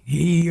man,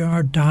 ye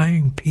are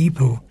dying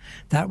people."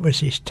 That was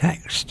his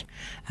text.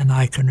 And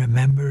I can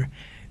remember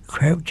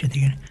crouching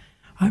thinking,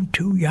 I'm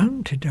too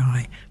young to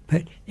die.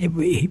 But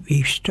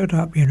he stood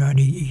up, and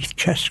his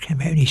chest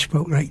came out and he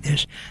spoke like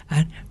this.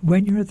 And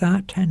when you're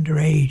that tender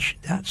age,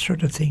 that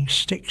sort of thing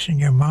sticks in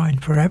your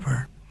mind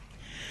forever.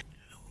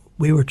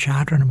 We were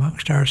chattering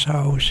amongst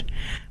ourselves,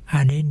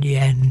 and in the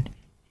end,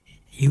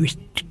 he was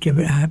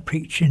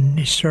preaching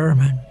his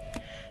sermon,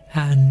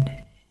 and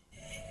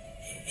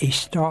he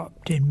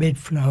stopped in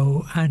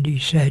mid-flow and he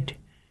said,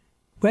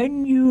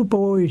 "When you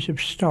boys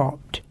have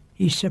stopped,"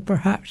 he said,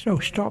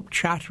 stop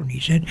chattering, he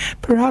said,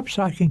 "perhaps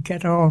I can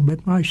get on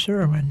with my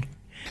sermon."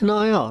 Can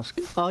I ask,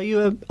 are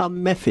you a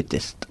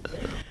Methodist?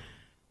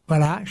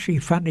 Well, actually,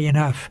 funny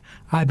enough,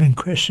 I've been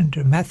christened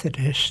a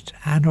Methodist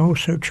and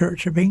also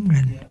Church of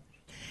England.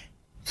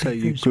 So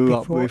you grew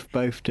up with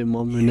both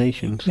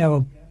denominations?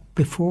 No,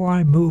 before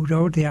I moved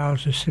over to the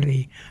Isles of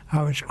Scilly,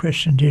 I was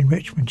christened in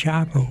Richmond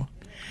Chapel.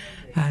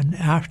 And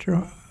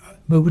after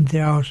moving to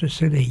the Isles of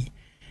Scilly,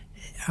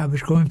 I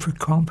was going for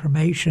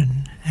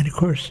confirmation, and of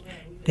course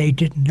they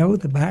didn't know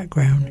the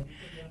background,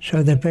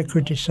 so the vicar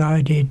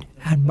decided,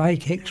 and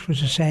Mike Hicks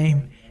was the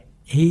same,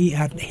 he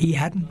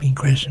hadn't been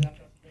christened,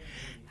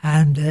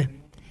 and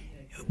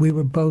we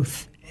were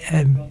both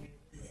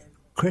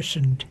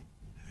christened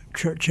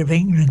Church of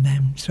England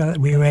then, so that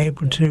we were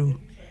able to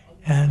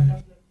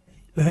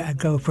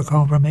go for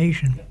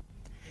confirmation.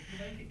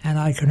 And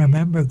I can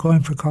remember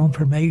going for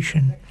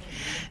confirmation,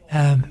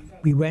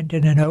 we went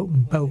in an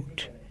open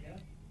boat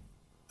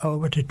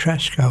over to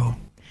Tresco,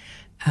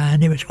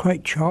 and it was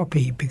quite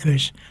choppy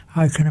because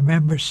I can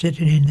remember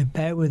sitting in the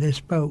bow of this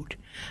boat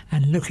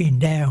and looking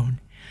down,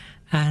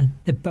 and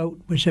the boat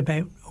was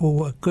about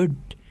a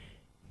good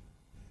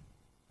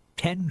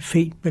 10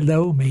 feet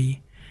below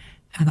me,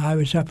 and I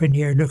was up in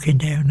the air looking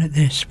down at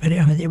this, but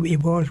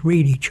it was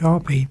really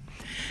choppy.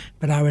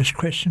 But I was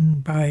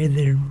christened by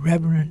the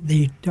Reverend,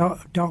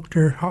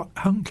 Dr.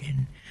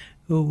 Hunkin,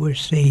 who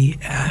was the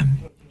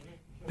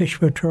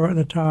Bishop of Truro at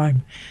the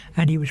time,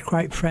 and he was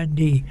quite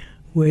friendly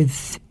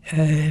with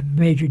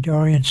Major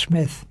Dorian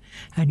Smith,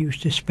 and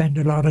used to spend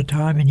a lot of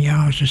time in the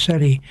Isles of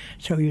Scilly,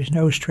 so he was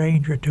no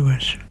stranger to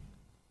us.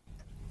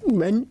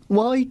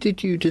 Why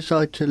did you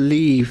decide to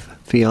leave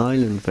the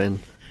island then,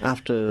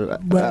 after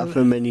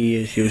many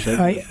years you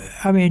said?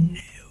 I mean,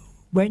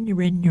 when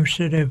you're in your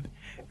sort of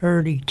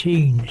early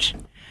teens,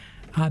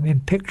 I'm in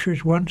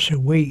pictures once a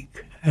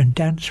week and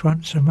dance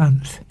once a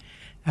month.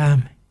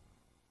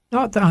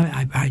 Not that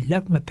I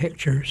love my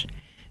pictures,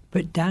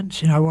 but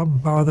dancing I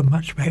wasn't bothered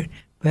much about.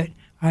 But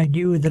I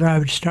knew that I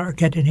would start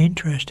getting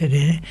interested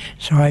in it,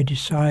 so I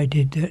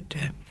decided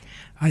that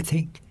I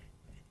think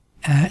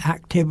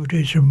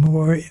activities are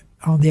more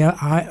on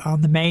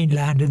the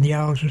mainland in the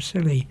Isles of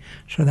Scilly.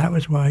 So that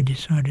was why I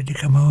decided to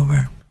come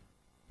over.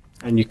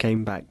 And you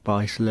came back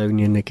by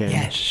Salonian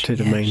again to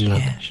the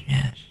mainland?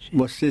 Yes.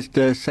 Was this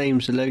the same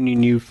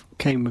Salonian you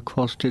came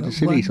across to the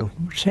Scillies?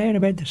 Saying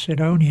about the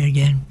Salonian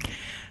again,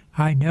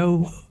 I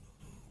know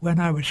when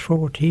I was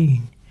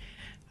 14,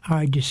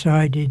 I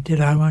decided that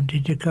I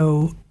wanted to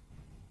go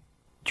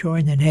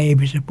join the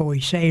Navy as a boy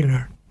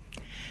sailor.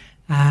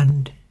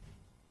 And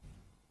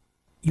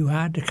you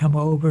had to come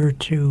over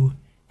to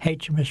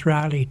HMS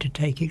Raleigh to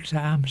take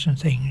exams and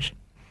things.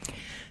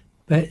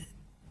 But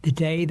the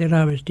day that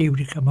I was due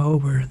to come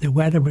over, the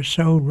weather was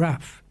so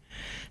rough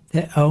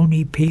that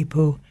only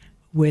people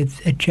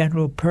with a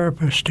general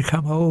purpose to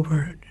come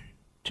over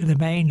to the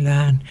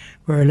mainland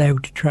were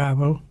allowed to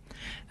travel,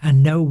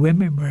 and no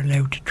women were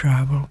allowed to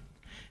travel.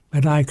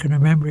 But I can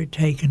remember it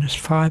taking us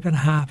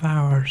 5.5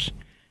 hours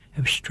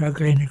of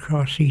struggling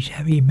across these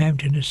heavy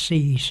mountainous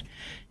seas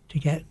to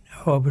get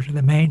over to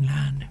the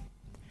mainland.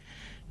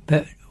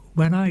 But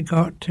when I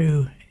got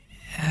to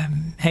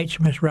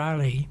HMS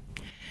Raleigh,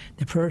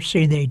 the first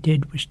thing they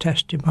did was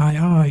tested my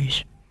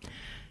eyes.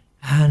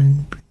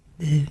 And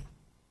the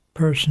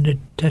person that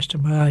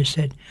tested my eyes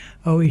said,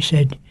 oh, he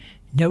said,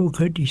 no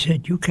good. He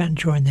said, you can't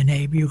join the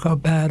Navy, you've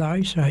got bad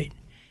eyesight.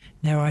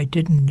 Now, I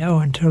didn't know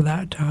until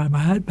that time I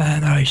had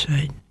bad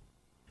eyesight.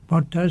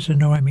 What does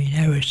annoy me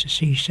now is to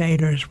see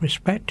sailors with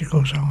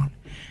spectacles on.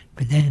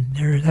 But then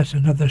that's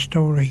another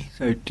story.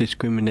 So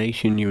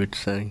discrimination, you would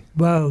say?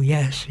 Well,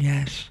 yes.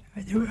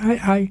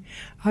 I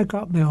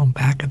got my own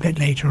back a bit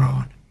later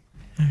on.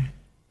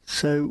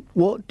 So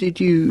what did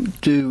you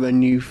do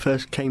when you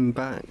first came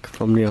back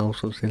from the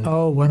Isles of Scilly?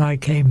 Oh, when I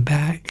came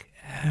back,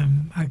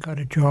 I got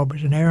a job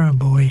as an errand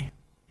boy.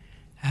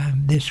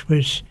 This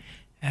was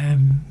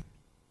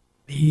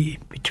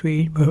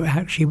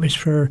actually was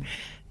for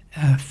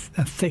a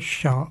fish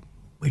shop,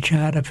 which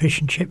had a fish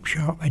and chip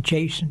shop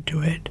adjacent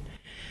to it,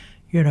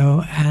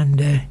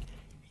 and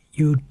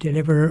you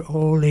deliver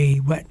all the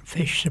wet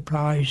fish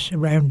supplies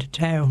around the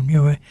town.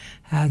 You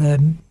had a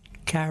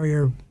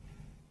carrier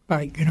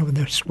bike, with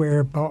a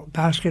square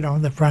basket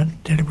on the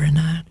front, delivering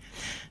that.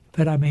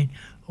 But I mean,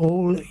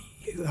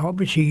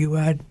 obviously you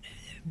had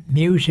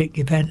music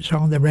events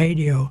on the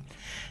radio,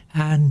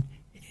 and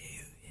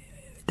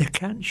the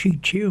catchy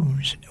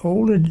tunes,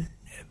 all the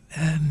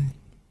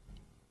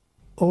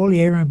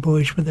errand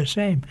boys were the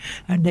same,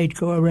 and they'd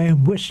go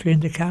around whistling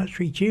the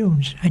catchy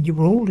tunes, and you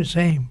were all the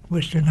same,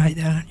 whistling like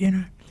that,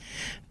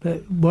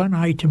 But one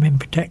item in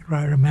particular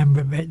I remember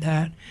about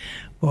that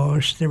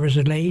was there was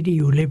a lady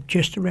who lived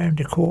just around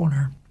the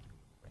corner,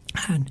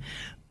 and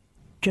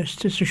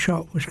just as the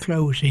shop was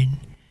closing,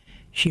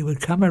 she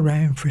would come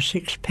around for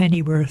 6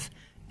 penny worth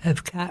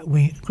of cat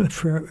wing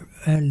for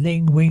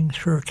ling wings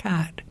for a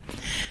cat.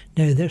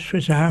 Now this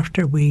was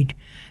after we'd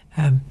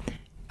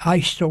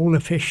iced all the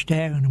fish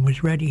down and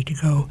was ready to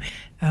go.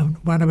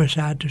 One of us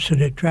had to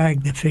sort of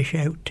drag the fish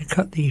out to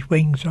cut these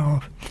wings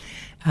off,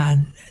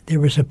 and there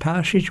was a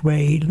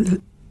passageway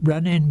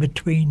running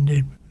between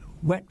the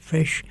wet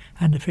fish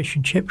and the fish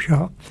and chip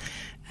shop,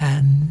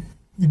 and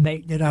the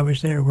mate that I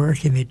was there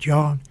working with,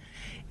 John,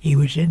 he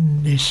was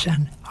in this,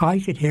 and I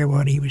could hear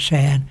what he was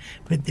saying,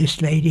 but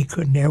this lady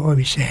couldn't hear what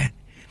he was saying.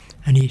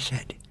 And he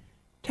said,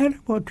 tell her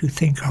what you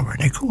think of her.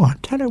 Now, go on,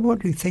 tell her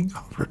what you think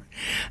of her.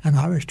 And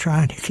I was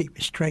trying to keep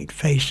a straight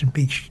face and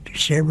be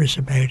serious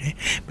about it,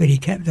 but he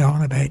kept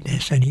on about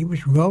this, and he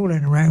was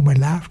rolling around with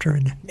laughter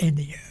in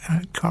the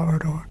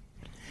corridor.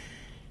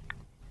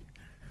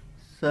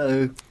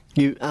 So,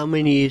 how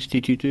many years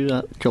did you do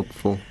that job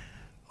for?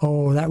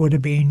 Oh, that would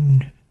have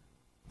been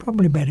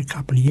probably about a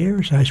couple of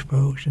years, I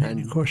suppose. And then,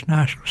 of course,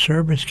 National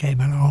Service came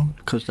along.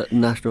 Because that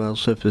National Health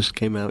Service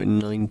came out in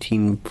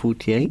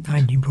 1948?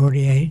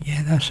 1948,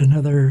 yeah. That's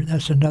another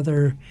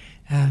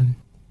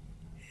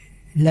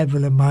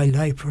level of my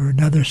life, or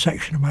another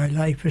section of my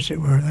life, as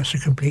it were. That's a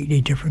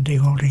completely different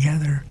thing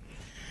altogether.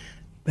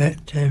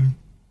 But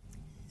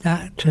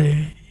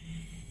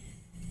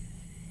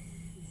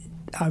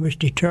I was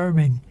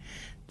determined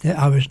that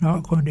I was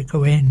not going to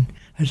go in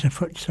as a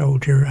foot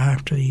soldier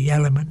after the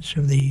elements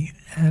of the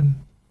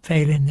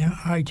failing the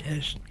eye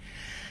test.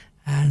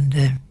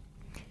 And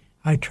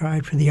I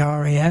tried for the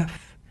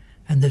RAF,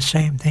 and the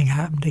same thing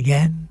happened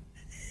again.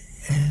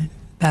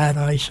 Bad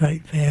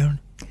eyesight found.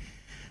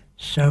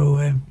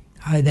 So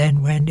I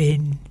then went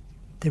in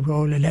the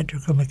Royal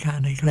Electrical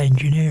Mechanical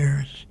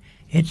Engineers.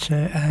 It's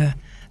a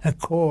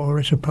corps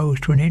as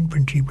opposed to an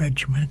infantry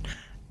regiment.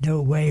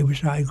 No way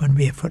was I going to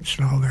be a foot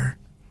slogger.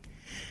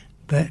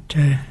 But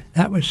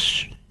that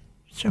was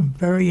some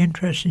very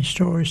interesting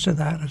stories to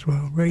that as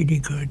well, really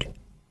good.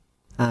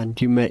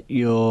 And you met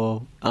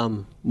your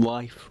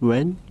wife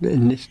when,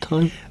 in this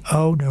time?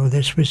 Oh no,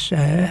 this was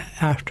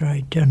after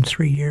I'd done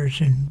 3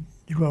 years in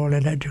the Royal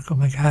Electrical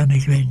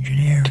Mechanical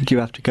Engineering. Did you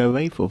have to go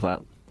away for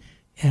that?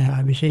 Yeah,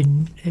 I was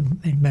in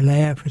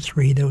Malaya for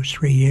those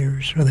 3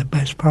 years, for the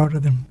best part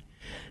of them.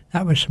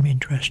 That was some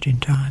interesting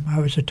time. I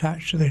was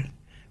attached to the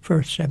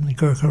 1st 7th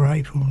Gurkha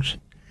Rifles,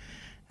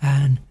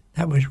 and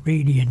that was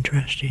really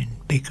interesting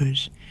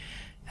because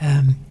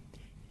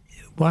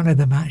one of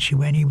them actually,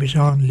 when he was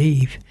on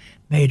leave,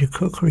 made a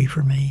cookery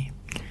for me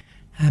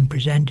and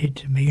presented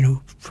to me,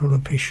 full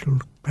official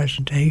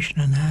presentation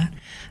and that.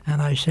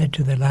 And I said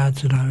to the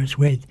lads that I was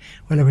with,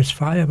 well, there was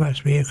 5 of us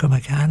vehicle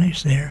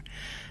mechanics there,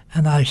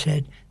 and I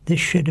said, this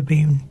should have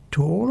been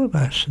to all of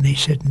us. And they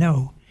said,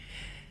 no.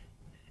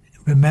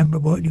 Remember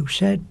what you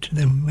said to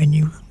them when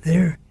you were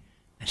there?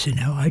 I said,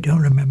 no, I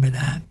don't remember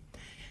that.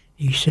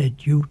 He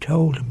said, you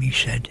told him, he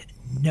said,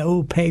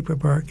 no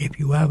paperwork if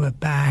you have a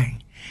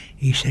bang.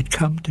 He said,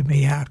 come to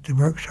me after the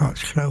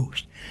workshop's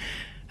closed.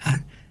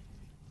 And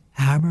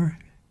hammer,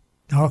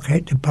 knock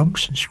out the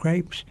bumps and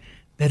scrapes,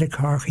 bit of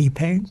khaki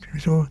paint or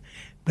so.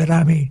 But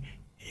I mean,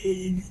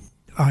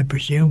 I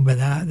presume by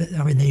that,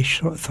 they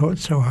thought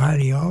so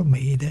highly of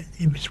me that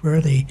it was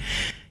worthy.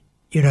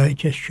 It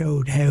just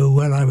showed how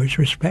well I was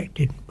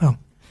respected, well,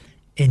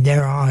 in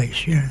their eyes,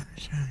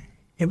 So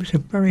it was a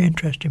very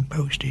interesting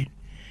posting.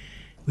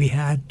 We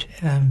had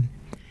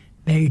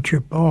Major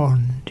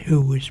Bond,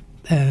 who was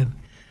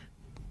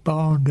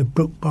Bond of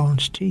Brook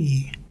Bonds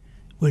Tea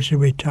was a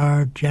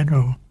retired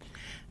general,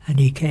 and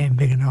he came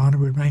with an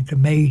honorary rank of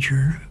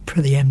major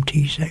for the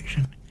MT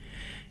section.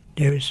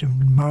 There was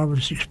some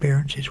marvellous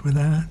experiences with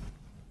that.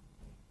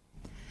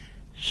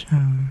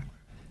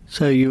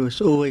 So you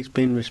have always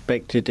been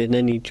respected in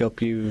any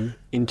job you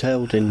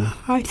entailed in?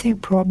 I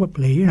think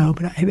probably,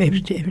 but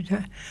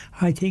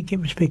I think it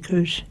was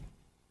because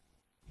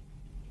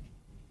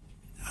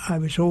I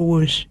was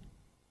always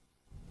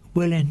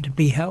willing to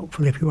be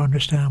helpful, if you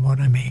understand what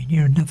I mean.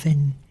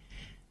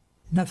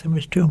 Nothing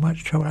was too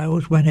much trouble. I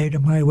always went out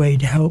of my way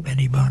to help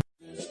anybody.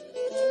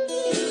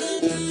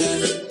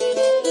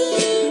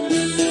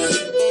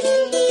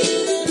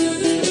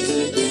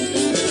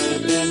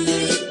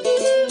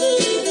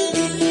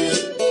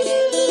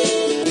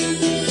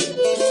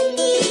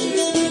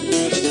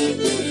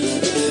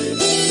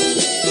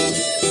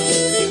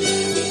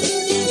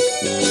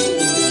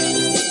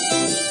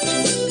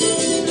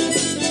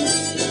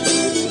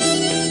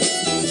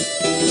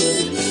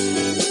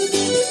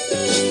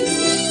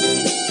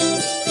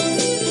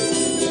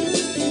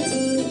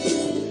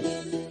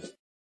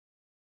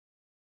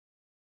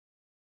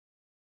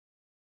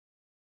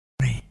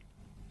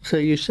 So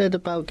you said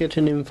about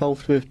getting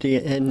involved with the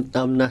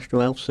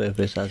National Health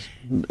Service, as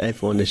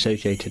everyone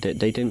associated it.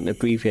 They didn't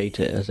abbreviate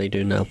it as they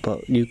do now,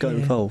 but you got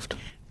involved.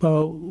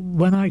 Well,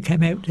 when I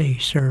came out the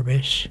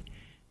service,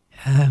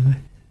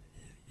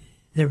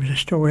 there was a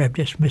story I've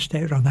just missed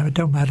out on. It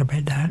don't matter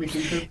about that.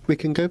 We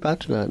can go back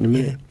to that in a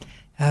minute.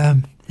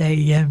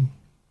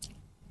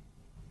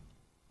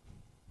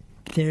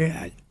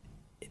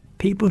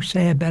 People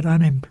say about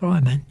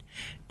unemployment.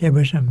 There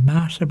was a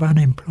massive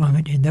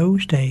unemployment in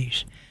those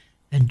days,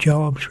 and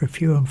jobs were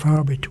few and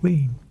far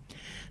between.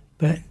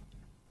 But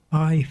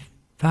my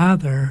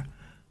father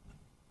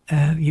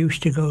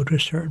used to go to a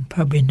certain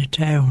pub in the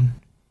town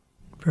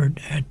for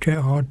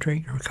a hard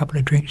drink or a couple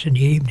of drinks in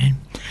the evening,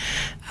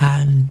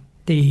 and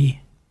the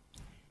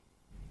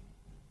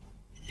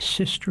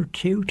sister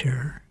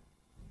tutor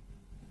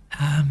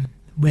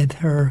with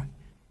her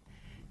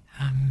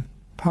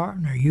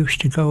partner used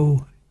to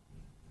go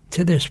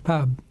to this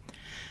pub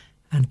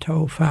and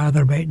told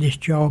father about this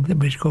job that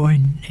was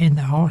going in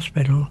the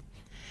hospital.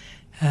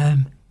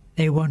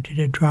 They wanted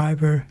a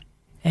driver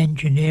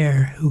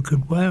engineer who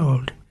could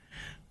weld.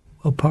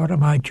 Well, part of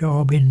my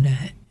job in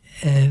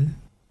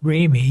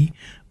Ramey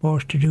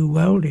was to do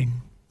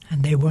welding,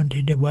 and they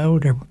wanted a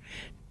welder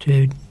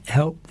to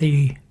help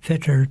the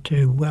fitter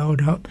to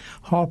weld up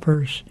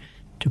hoppers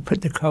to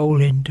put the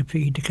coal in to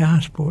feed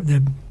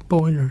the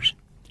boilers.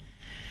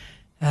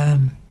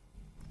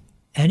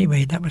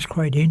 Anyway, that was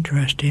quite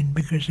interesting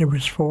because there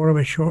was 4 of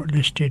us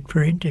shortlisted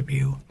for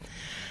interview,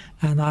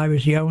 and I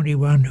was the only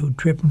one who'd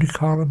driven the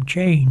column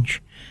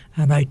change,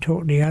 and I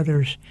taught the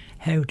others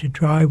how to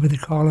drive with the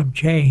column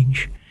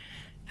change,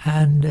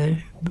 and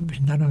none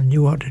of them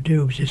knew what to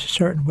do. It was just a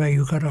certain way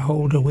you got to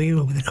hold the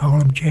wheel with the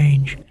column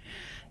change,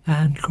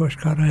 and of course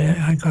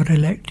I got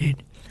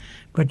elected.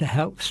 But the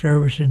health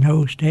service in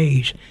those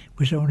days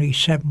was only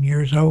 7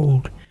 years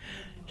old,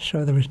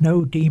 so there was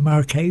no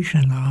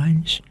demarcation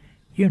lines.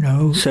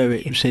 So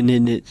it was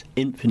in its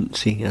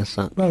infancy as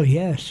such. Well,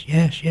 yes,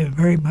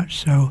 very much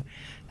so.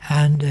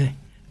 And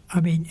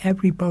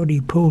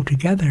everybody pulled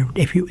together.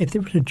 If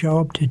there was a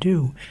job to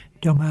do,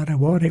 no matter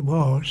what it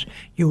was,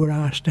 you were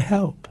asked to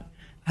help.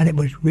 And it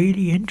was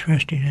really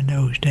interesting in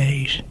those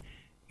days.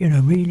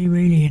 Really,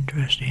 really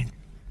interesting.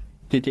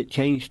 Did it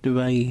change the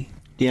way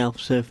the health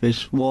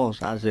service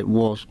was as it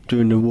was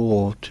during the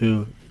war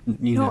to,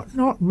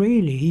 Not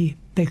really,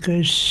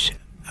 because,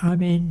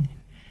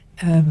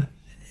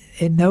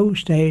 in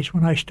those days,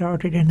 when I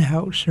started in the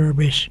health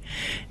service,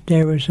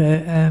 there was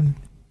a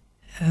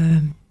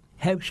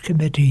house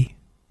committee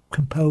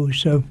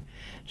composed of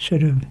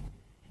sort of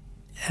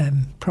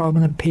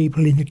prominent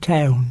people in the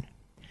town,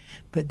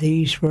 but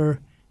these were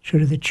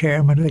sort of the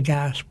chairman of the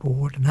gas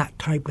board and that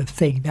type of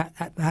thing,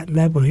 at that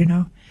level,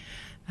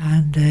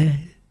 and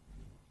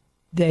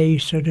they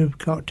sort of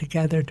got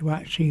together to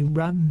actually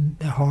run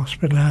the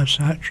hospital as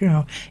such,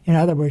 In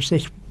other words,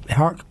 this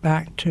harked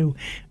back to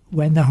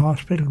when the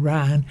hospital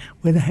ran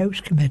with a house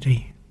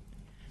committee.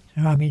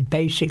 So,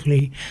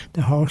 basically,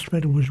 the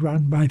hospital was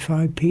run by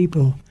 5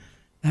 people.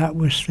 That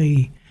was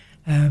the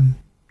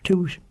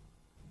 2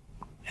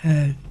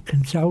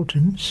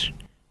 consultants,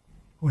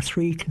 or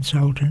 3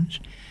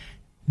 consultants,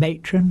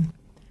 matron,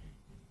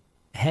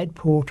 head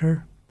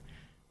porter,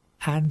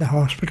 and the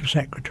hospital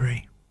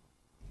secretary.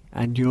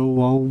 And your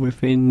role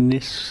within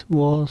this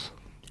was?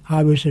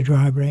 I was a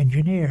driver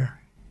engineer,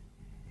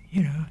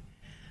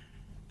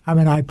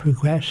 I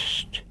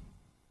progressed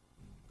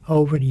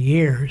over the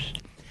years,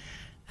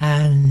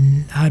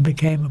 and I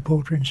became a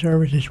porter and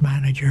services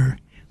manager,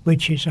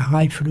 which is a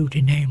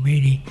highfalutin name,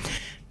 really.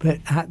 But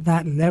at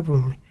that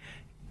level,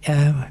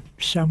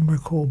 some were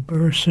called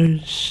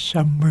bursars,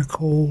 some were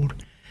called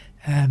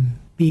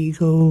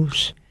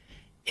beagles.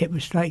 It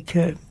was like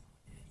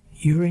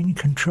you're in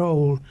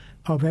control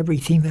of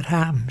everything that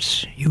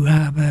happens. You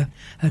have a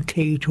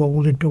key to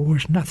all the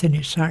doors. Nothing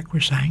is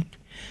sacrosanct.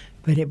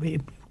 But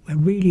a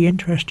really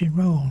interesting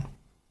role.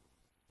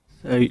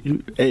 So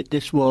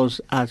this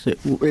was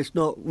it's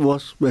not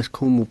was West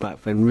Cornwall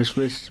back then. Was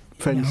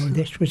No,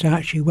 this was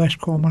actually West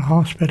Cornwall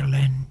Hospital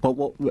then. But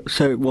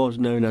so it was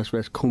known as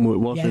West Cornwall. It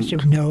wasn't.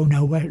 Yes, known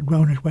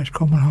as West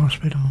Cornwall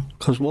Hospital.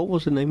 Because what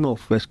was the name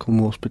of West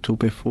Cornwall Hospital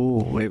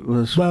before? It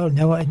was. Well,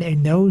 no,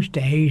 in those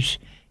days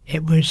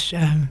it was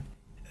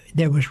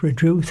there was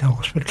Redruth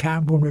Hospital,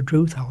 Camborne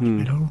Redruth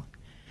Hospital.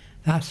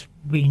 That's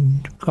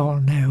been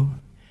gone now,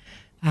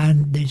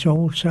 and there's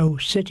also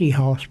City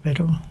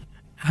Hospital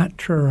at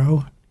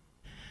Truro.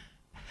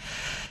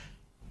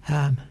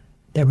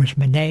 There was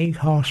Menag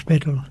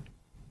Hospital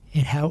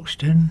in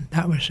Helston.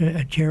 That was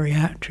a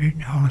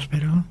geriatric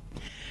hospital.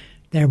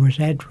 There was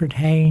Edward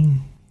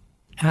Hayne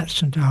at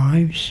St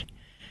Ives.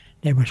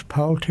 There was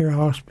Poulter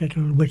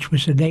Hospital, which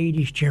was a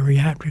ladies'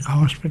 geriatric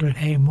hospital at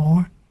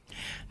Haymore.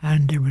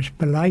 And there was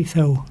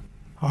Belitho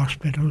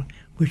Hospital,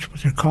 which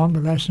was a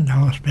convalescent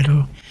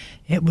hospital.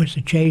 It was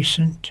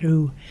adjacent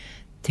to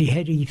the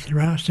heady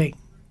thoracic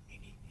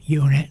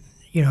unit,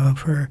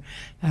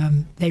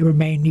 they were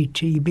mainly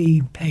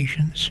TB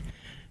patients.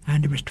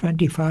 And there was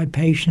 25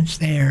 patients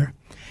there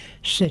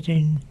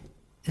sitting.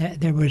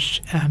 There was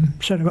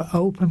sort of an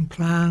open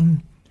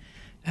plan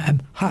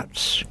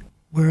huts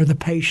where the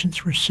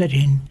patients were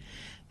sitting,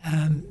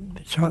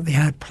 so they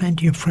had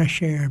plenty of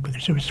fresh air,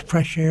 because it was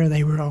fresh air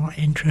they were all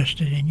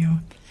interested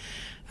in,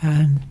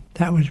 and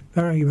that was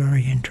very,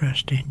 very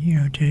interesting,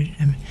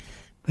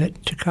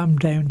 but to come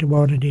down to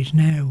what it is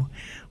now,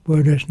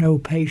 where there's no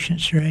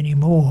patients there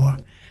anymore,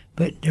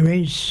 but there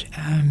is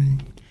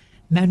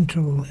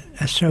mental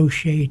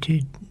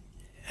associated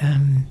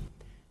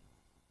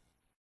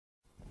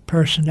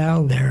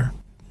personnel there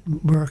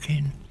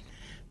working.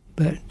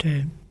 But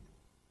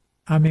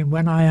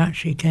when I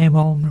actually came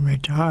home and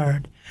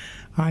retired,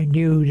 I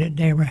knew that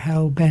they were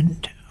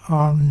hell-bent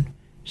on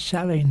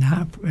selling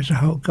that as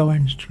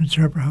going to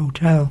Conservative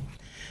Hotel.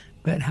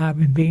 But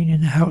having been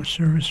in the health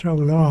service so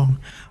long,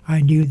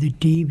 I knew the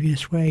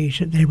devious ways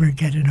that they were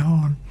getting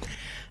on.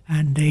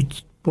 And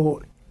they'd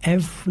bought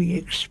every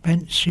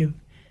expensive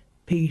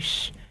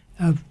piece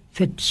of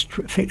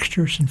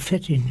fixtures and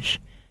fittings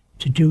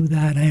to do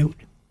that out.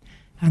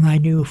 And I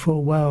knew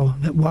full well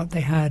that what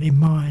they had in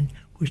mind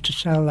was to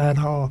sell that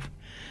off.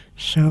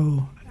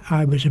 So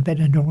I was a bit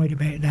annoyed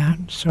about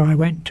that. So I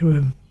went to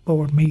a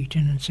board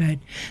meeting and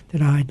said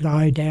that I'd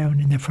lie down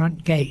in the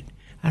front gate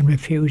and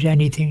refuse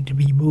anything to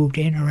be moved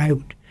in or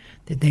out,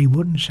 that they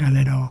wouldn't sell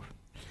it off.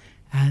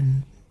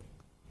 And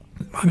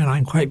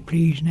I'm quite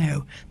pleased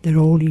now that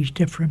all these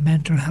different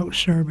mental health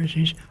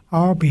services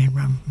are being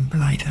run from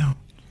Belitho.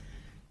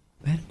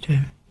 But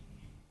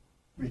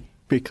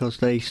because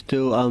they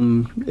still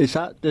is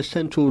that the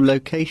central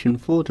location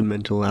for the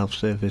mental health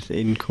service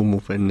in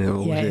Cornwall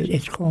then?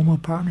 It's Cornwall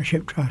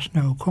Partnership Trust.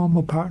 No,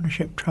 Cornwall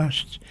Partnership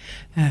Trust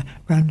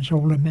runs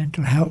all the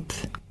mental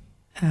health.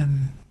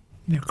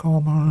 The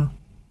Cornwall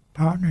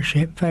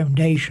Partnership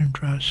Foundation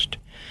Trust,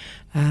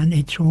 and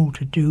it's all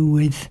to do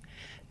with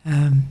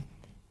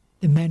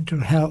the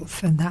mental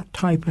health and that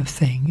type of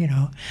thing.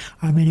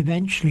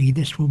 Eventually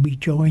this will be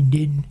joined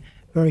in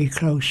very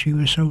closely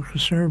with social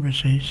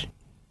services.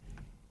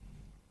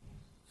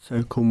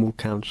 So Cornwall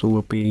Council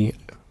will be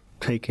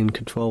taking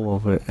control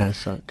of it as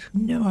such?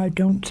 No, I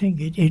don't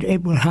think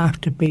it will have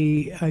to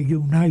be a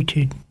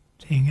united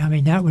thing.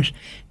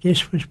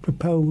 This was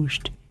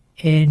proposed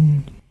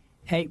in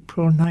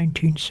April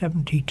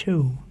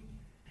 1972,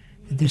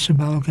 this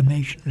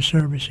amalgamation of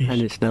services.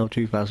 And it's now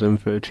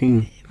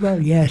 2013.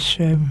 Well, yes.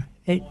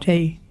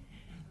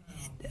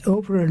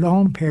 Over a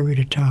long period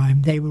of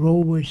time, they were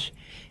always,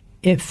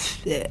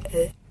 if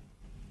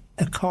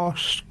a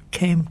cost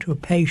came to a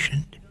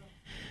patient,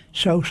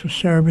 social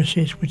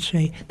services would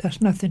say,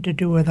 that's nothing to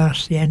do with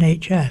us, the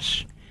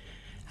NHS.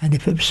 And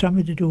if it was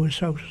something to do with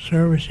social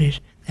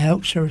services, the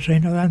health service would say,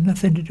 no, that had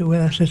nothing to do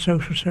with us, the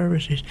social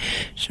services.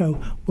 So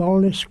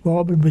while this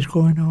squabbling was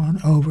going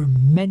on over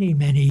many,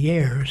 many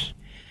years,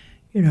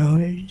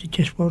 it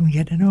just wasn't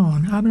getting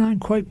on. I'm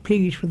quite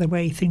pleased with the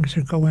way things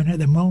are going at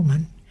the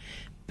moment,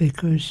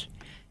 because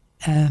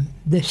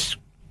this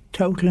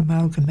total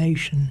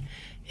amalgamation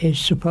is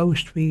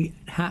supposed to be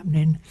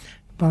happening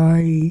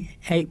by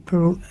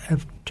April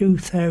of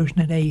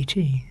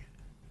 2018.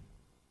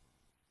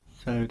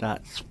 So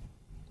that's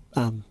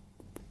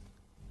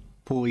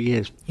 4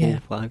 years, 4 or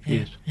 5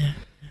 years. Yeah.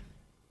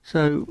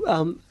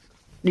 So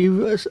you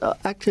were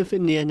active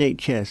in the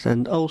NHS,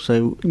 and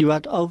also you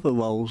had other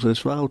roles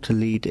as well to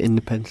lead in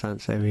the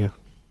Penzance area.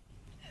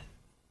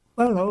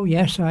 Well,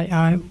 yes,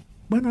 I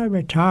when I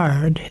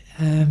retired,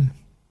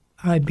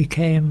 I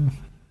became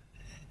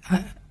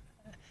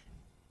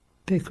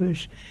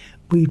because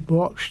we'd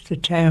watched the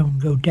town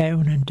go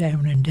down and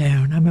down and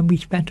down. We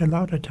spent a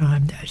lot of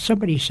time there.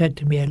 Somebody said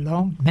to me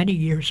many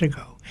years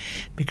ago,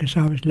 because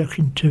I was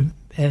looking to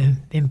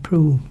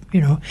improve,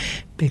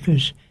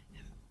 because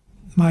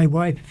my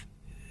wife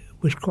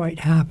was quite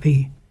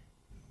happy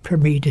for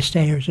me to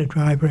stay as a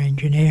driver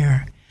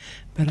engineer,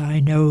 but I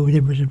know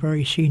there was a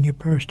very senior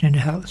person in the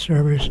health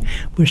service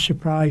was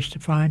surprised to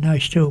find I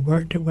still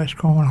worked at West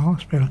Cornwall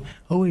Hospital.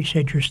 Oh, he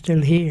said, you're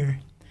still here.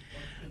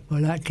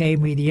 Well, that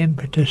gave me the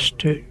impetus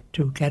to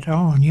get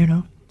on, you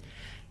know.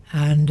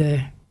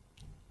 And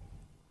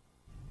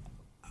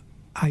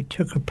I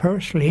took a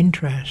personal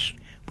interest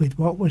with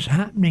what was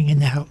happening in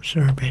the health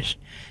service,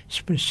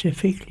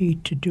 specifically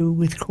to do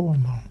with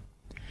Cornwall.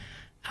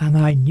 And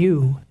I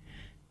knew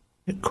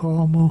that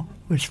Cornwall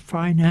was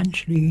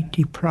financially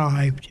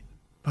deprived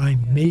by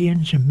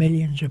millions and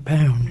millions of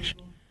pounds.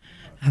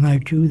 And I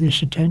drew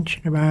this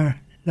attention of our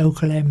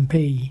local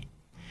MP.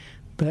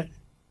 But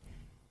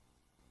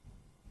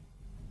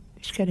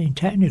it's getting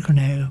technical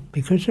now.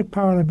 Because of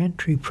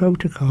parliamentary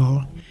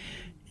protocol,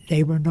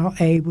 they were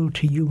not able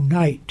to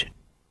unite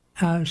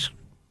as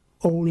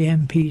all the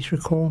MPs for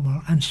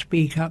Cornwall and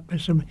speak up.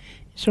 So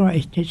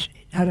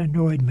that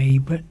annoyed me,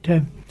 but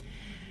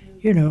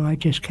you know, I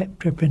just kept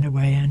dripping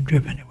away and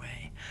dripping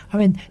away. I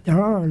mean,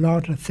 there are a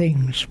lot of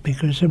things,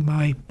 because of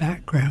my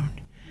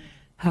background,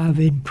 have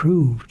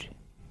improved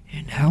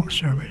in health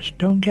service.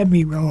 Don't get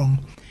me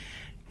wrong,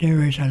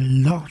 there is a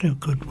lot of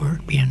good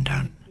work being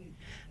done.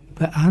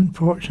 But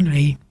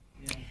unfortunately,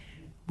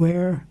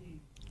 where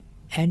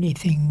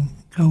anything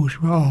goes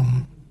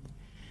wrong,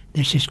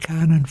 this is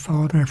cannon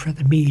fodder for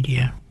the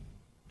media.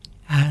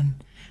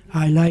 And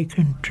I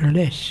liken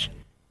Tralis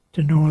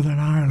to Northern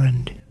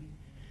Ireland.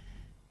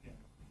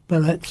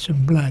 Bullets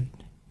and blood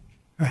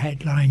are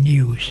headline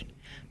news.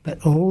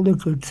 But all the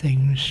good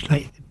things,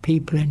 like the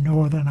people in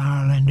Northern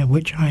Ireland, of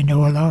which I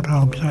know a lot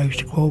of, because I used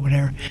to go over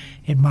there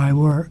in my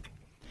work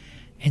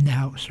in the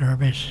health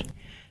service,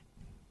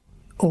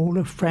 all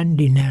the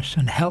friendliness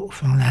and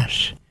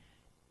helpfulness,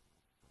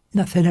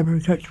 nothing ever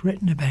gets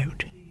written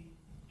about.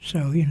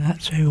 So, you know,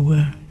 that's how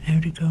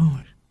it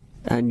goes.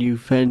 And you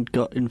then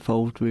got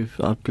involved with,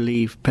 I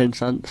believe,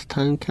 Penzance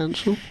Town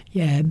Council?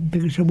 Yeah,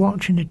 because of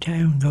watching the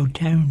town go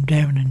down,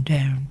 down and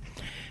down,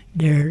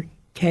 there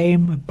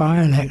came a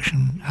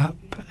by-election up,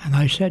 and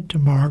I said to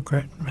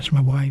Margaret, that's my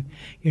wife,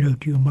 you know,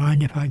 do you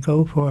mind if I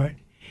go for it?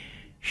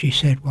 She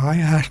said, why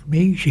ask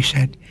me? She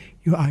said,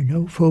 I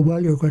know full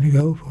well you're going to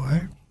go for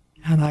it.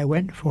 And I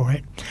went for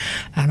it,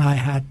 and I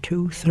had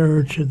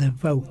 2/3 of the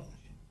vote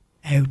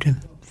out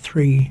of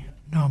 3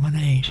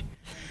 nominees.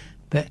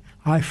 But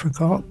I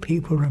forgot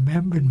people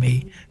remembered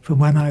me from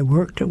when I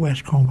worked at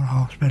West Cornwall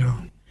Hospital.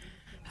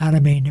 And I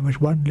mean, there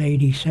was one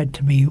lady said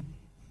to me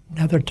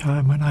another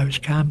time when I was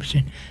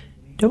canvassing,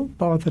 don't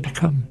bother to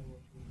come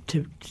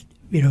to,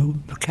 you know,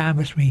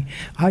 canvass me.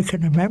 I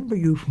can remember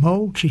you from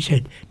old. She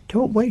said,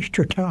 don't waste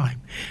your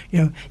time.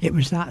 You know, it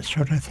was that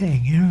sort of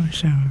thing, you know,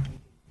 so...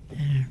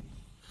 Yeah.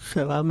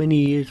 So how many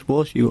years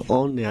was you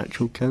on the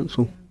actual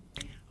council?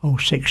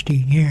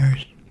 16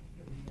 years.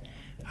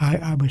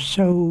 I was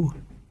so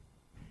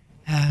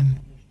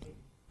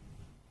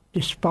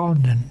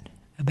despondent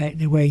about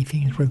the way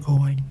things were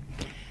going.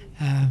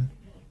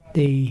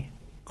 The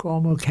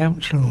Cornwall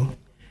Council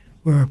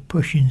were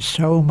pushing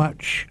so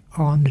much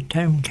on the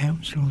town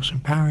councils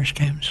and parish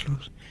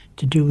councils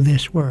to do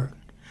this work.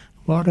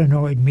 What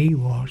annoyed me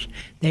was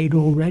they'd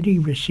already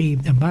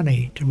received the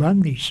money to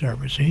run these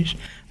services,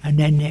 and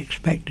then they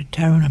expected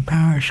town and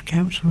parish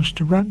councils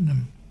to run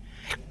them.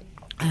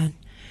 And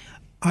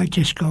I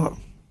just got a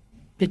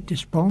bit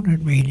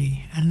despondent,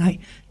 really. And like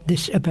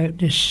this, about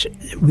this,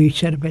 we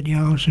said about the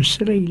Isles of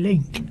Scilly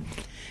link.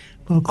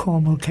 Well,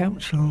 Cornwall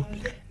Council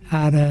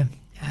had a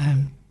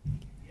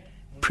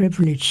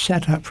privileged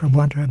setup, for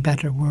want of a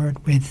better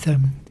word, with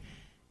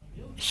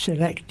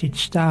selected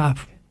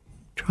staff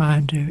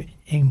trying to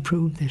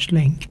improve this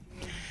link.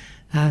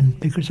 And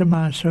because of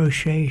my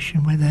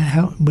association with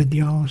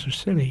the Isles of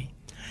Scilly,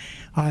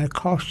 I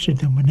accosted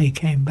them when they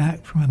came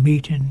back from a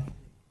meeting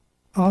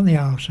on the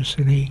Isles of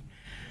Scilly,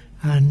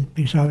 and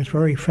because I was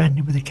very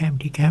friendly with the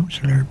county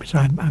councillor, because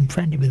I'm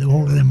friendly with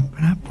all of them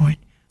at that point,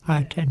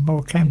 I attend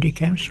more county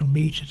council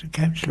meetings and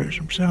councillors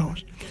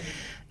themselves.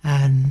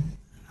 And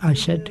I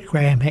said to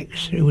Graham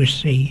Hicks, who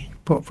was the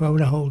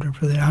portfolio holder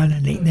for the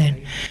Island League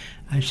then,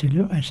 I said,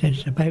 look, I said,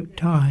 it's about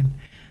time.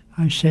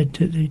 I said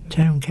that the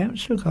town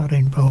council got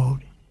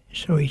involved.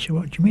 So he said,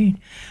 what do you mean?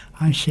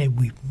 I said,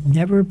 we've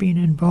never been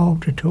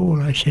involved at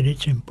all. I said,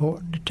 it's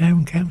important the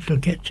town council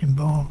gets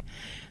involved.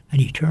 And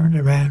he turned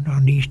around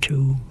on these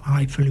two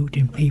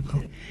highfalutin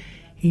people.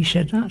 He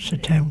said, that's the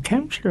town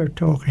councillor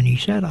talking. He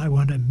said, I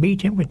want a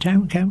meeting with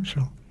town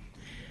council.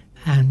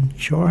 And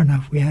sure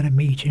enough, we had a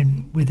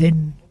meeting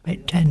within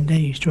about 10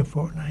 days to a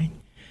fortnight.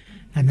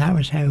 And that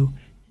was how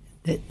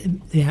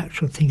the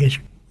actual thing is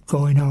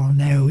going on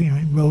now, you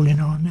know,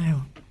 rolling on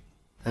now.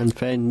 And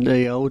then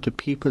the Older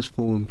People's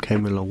Forum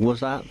came along.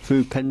 Was that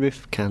through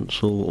Penrith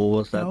Council, or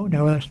was that...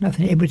 No, that's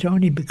nothing. It was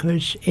only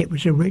because it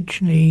was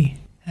originally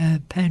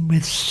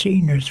Penrith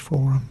Seniors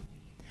Forum.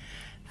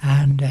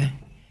 And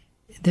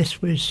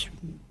this was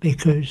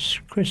because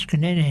Chris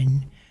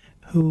Kinninan,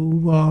 who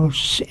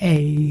was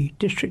a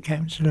district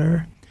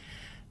councillor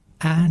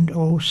and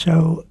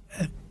also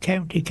a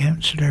county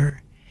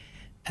councillor,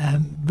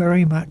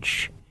 very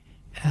much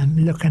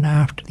looking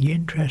after the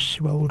interests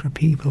of older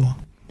people.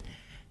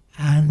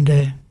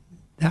 And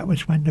that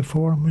was when the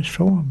forum was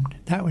formed.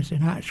 That was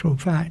in actual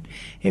fact,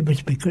 it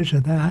was because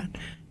of that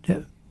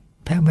that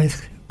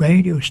Penrith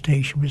radio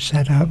station was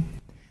set up.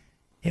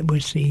 It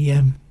was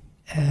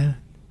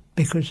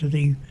because of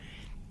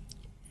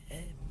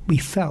we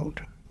felt,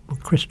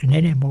 Chris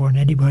Caninian more than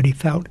anybody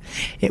felt,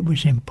 it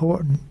was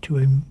important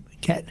to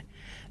get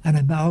an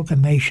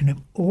amalgamation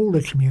of all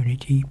the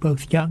community,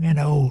 both young and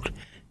old,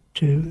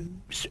 to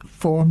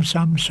form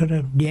some sort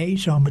of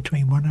liaison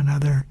between one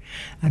another.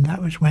 And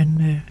that was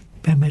when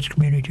Penrith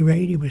Community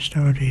Radio was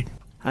started.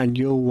 And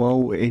your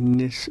role in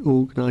this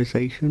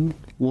organisation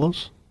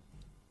was?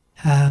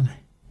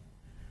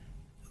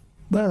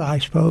 Well, I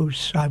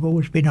suppose I've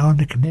always been on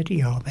the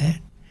committee of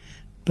it,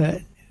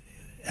 but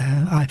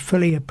I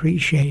fully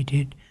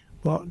appreciated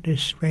what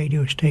this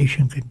radio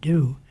station could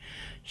do.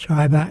 So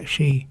I've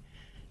actually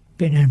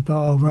been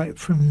involved right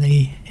from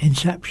the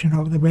inception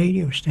of the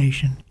radio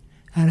station,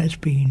 and it's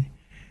been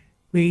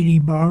really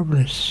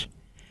marvellous.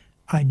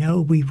 I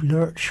know we've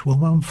lurched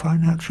from one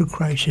financial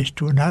crisis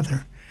to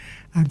another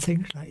and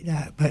things like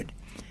that, but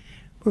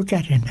we're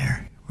getting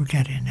there. We're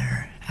getting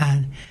there.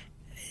 And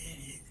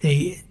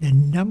the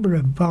number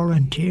of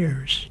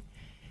volunteers,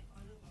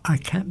 I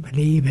can't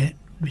believe it,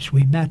 because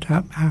we met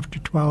up after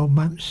 12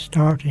 months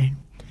starting,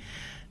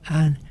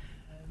 and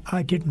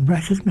I didn't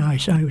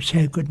recognise, I would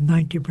say a good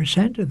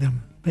 90% of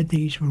them, but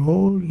these were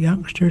all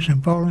youngsters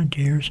and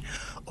volunteers,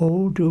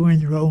 all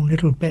doing their own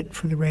little bit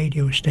for the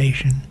radio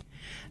station.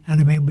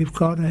 And I mean, we've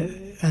got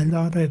a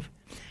lot of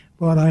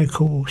what I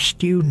call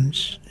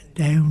students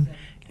down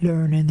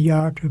learning the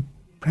art of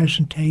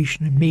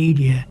presentation and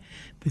media,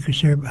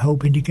 because they're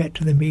hoping to get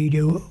to the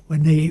media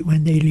when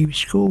they leave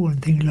school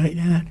and things like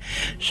that.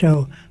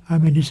 So, I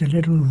mean, there's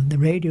the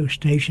radio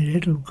station, a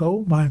little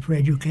goldmine for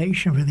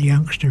education for the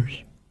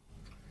youngsters.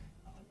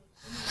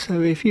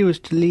 So if you was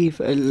to leave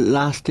a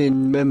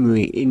lasting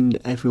memory in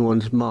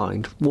everyone's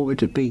mind, what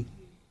would it be?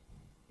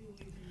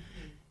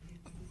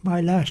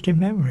 My lasting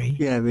memory?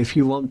 Yeah, if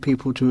you want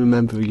people to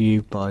remember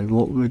you by,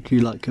 what would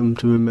you like them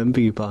to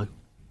remember you by?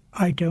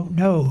 I don't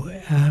know,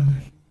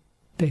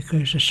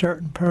 because a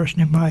certain person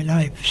in my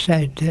life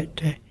said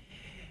that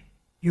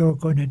you're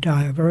going to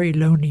die a very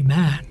lonely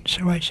man.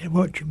 So I said,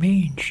 what do you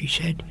mean? She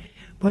said,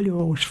 well, you're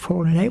always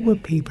falling out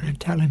with people and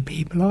telling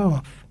people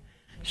off.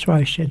 So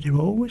I said, there are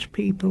always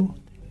people,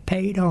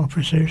 paid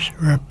officers,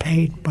 who are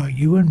paid by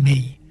you and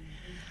me.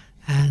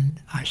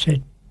 And I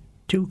said,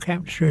 3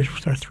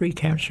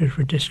 councillors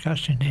were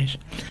discussing this,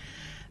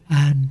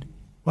 and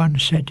one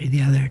said to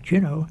the other, you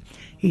know,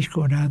 he's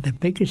going to have the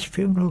biggest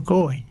funeral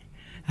going.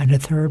 And the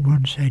third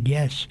one said,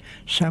 yes,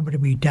 somebody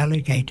we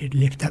delegated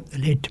lift up the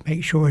lid to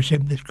make sure his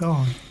that's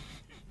gone.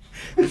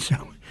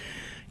 So,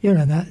 you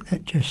know,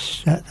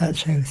 that's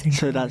how things.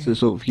 So that's the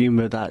sort of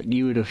humour that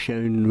you would have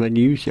shown when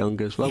you was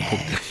younger as well.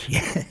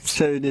 Yes.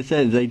 So in a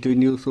sense, they're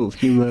doing your sort of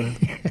humour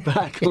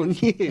back on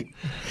you.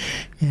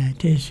 Yeah,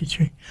 it is. It's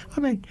true. I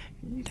mean,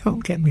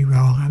 don't get me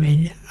wrong. I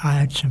mean, I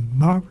had some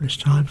marvellous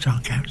times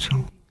on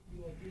council.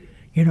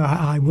 You know,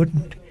 I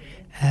wouldn't.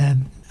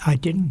 I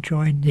didn't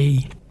join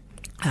the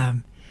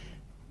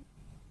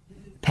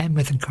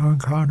Penrith and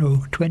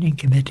Carncarno Twinning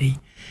Committee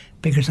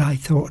because I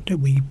thought that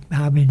we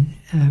having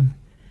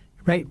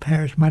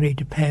ratepayers' money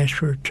to pay us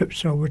for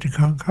trips over to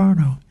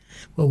Carncarno.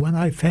 Well, when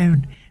I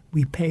found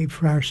we paid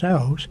for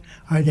ourselves,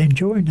 I then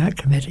joined that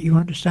committee. You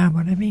understand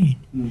what I mean?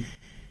 Mm.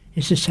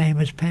 It's the same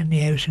as Penley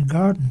House and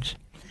Gardens.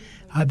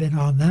 I've been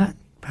on that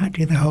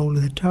practically the whole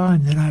of the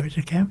time that I was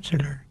a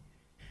councillor.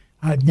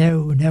 I've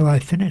now I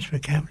finished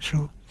with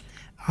council.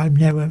 I'm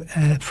now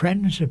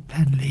friends of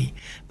Penley,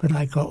 but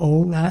I got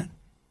all that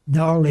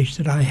knowledge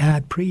that I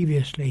had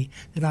previously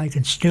that I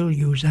can still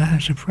use that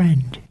as a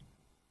friend.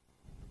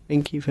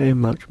 Thank you very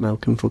much,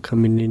 Malcolm, for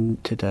coming in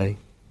today.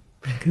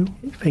 Thank you.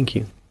 Thank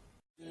you.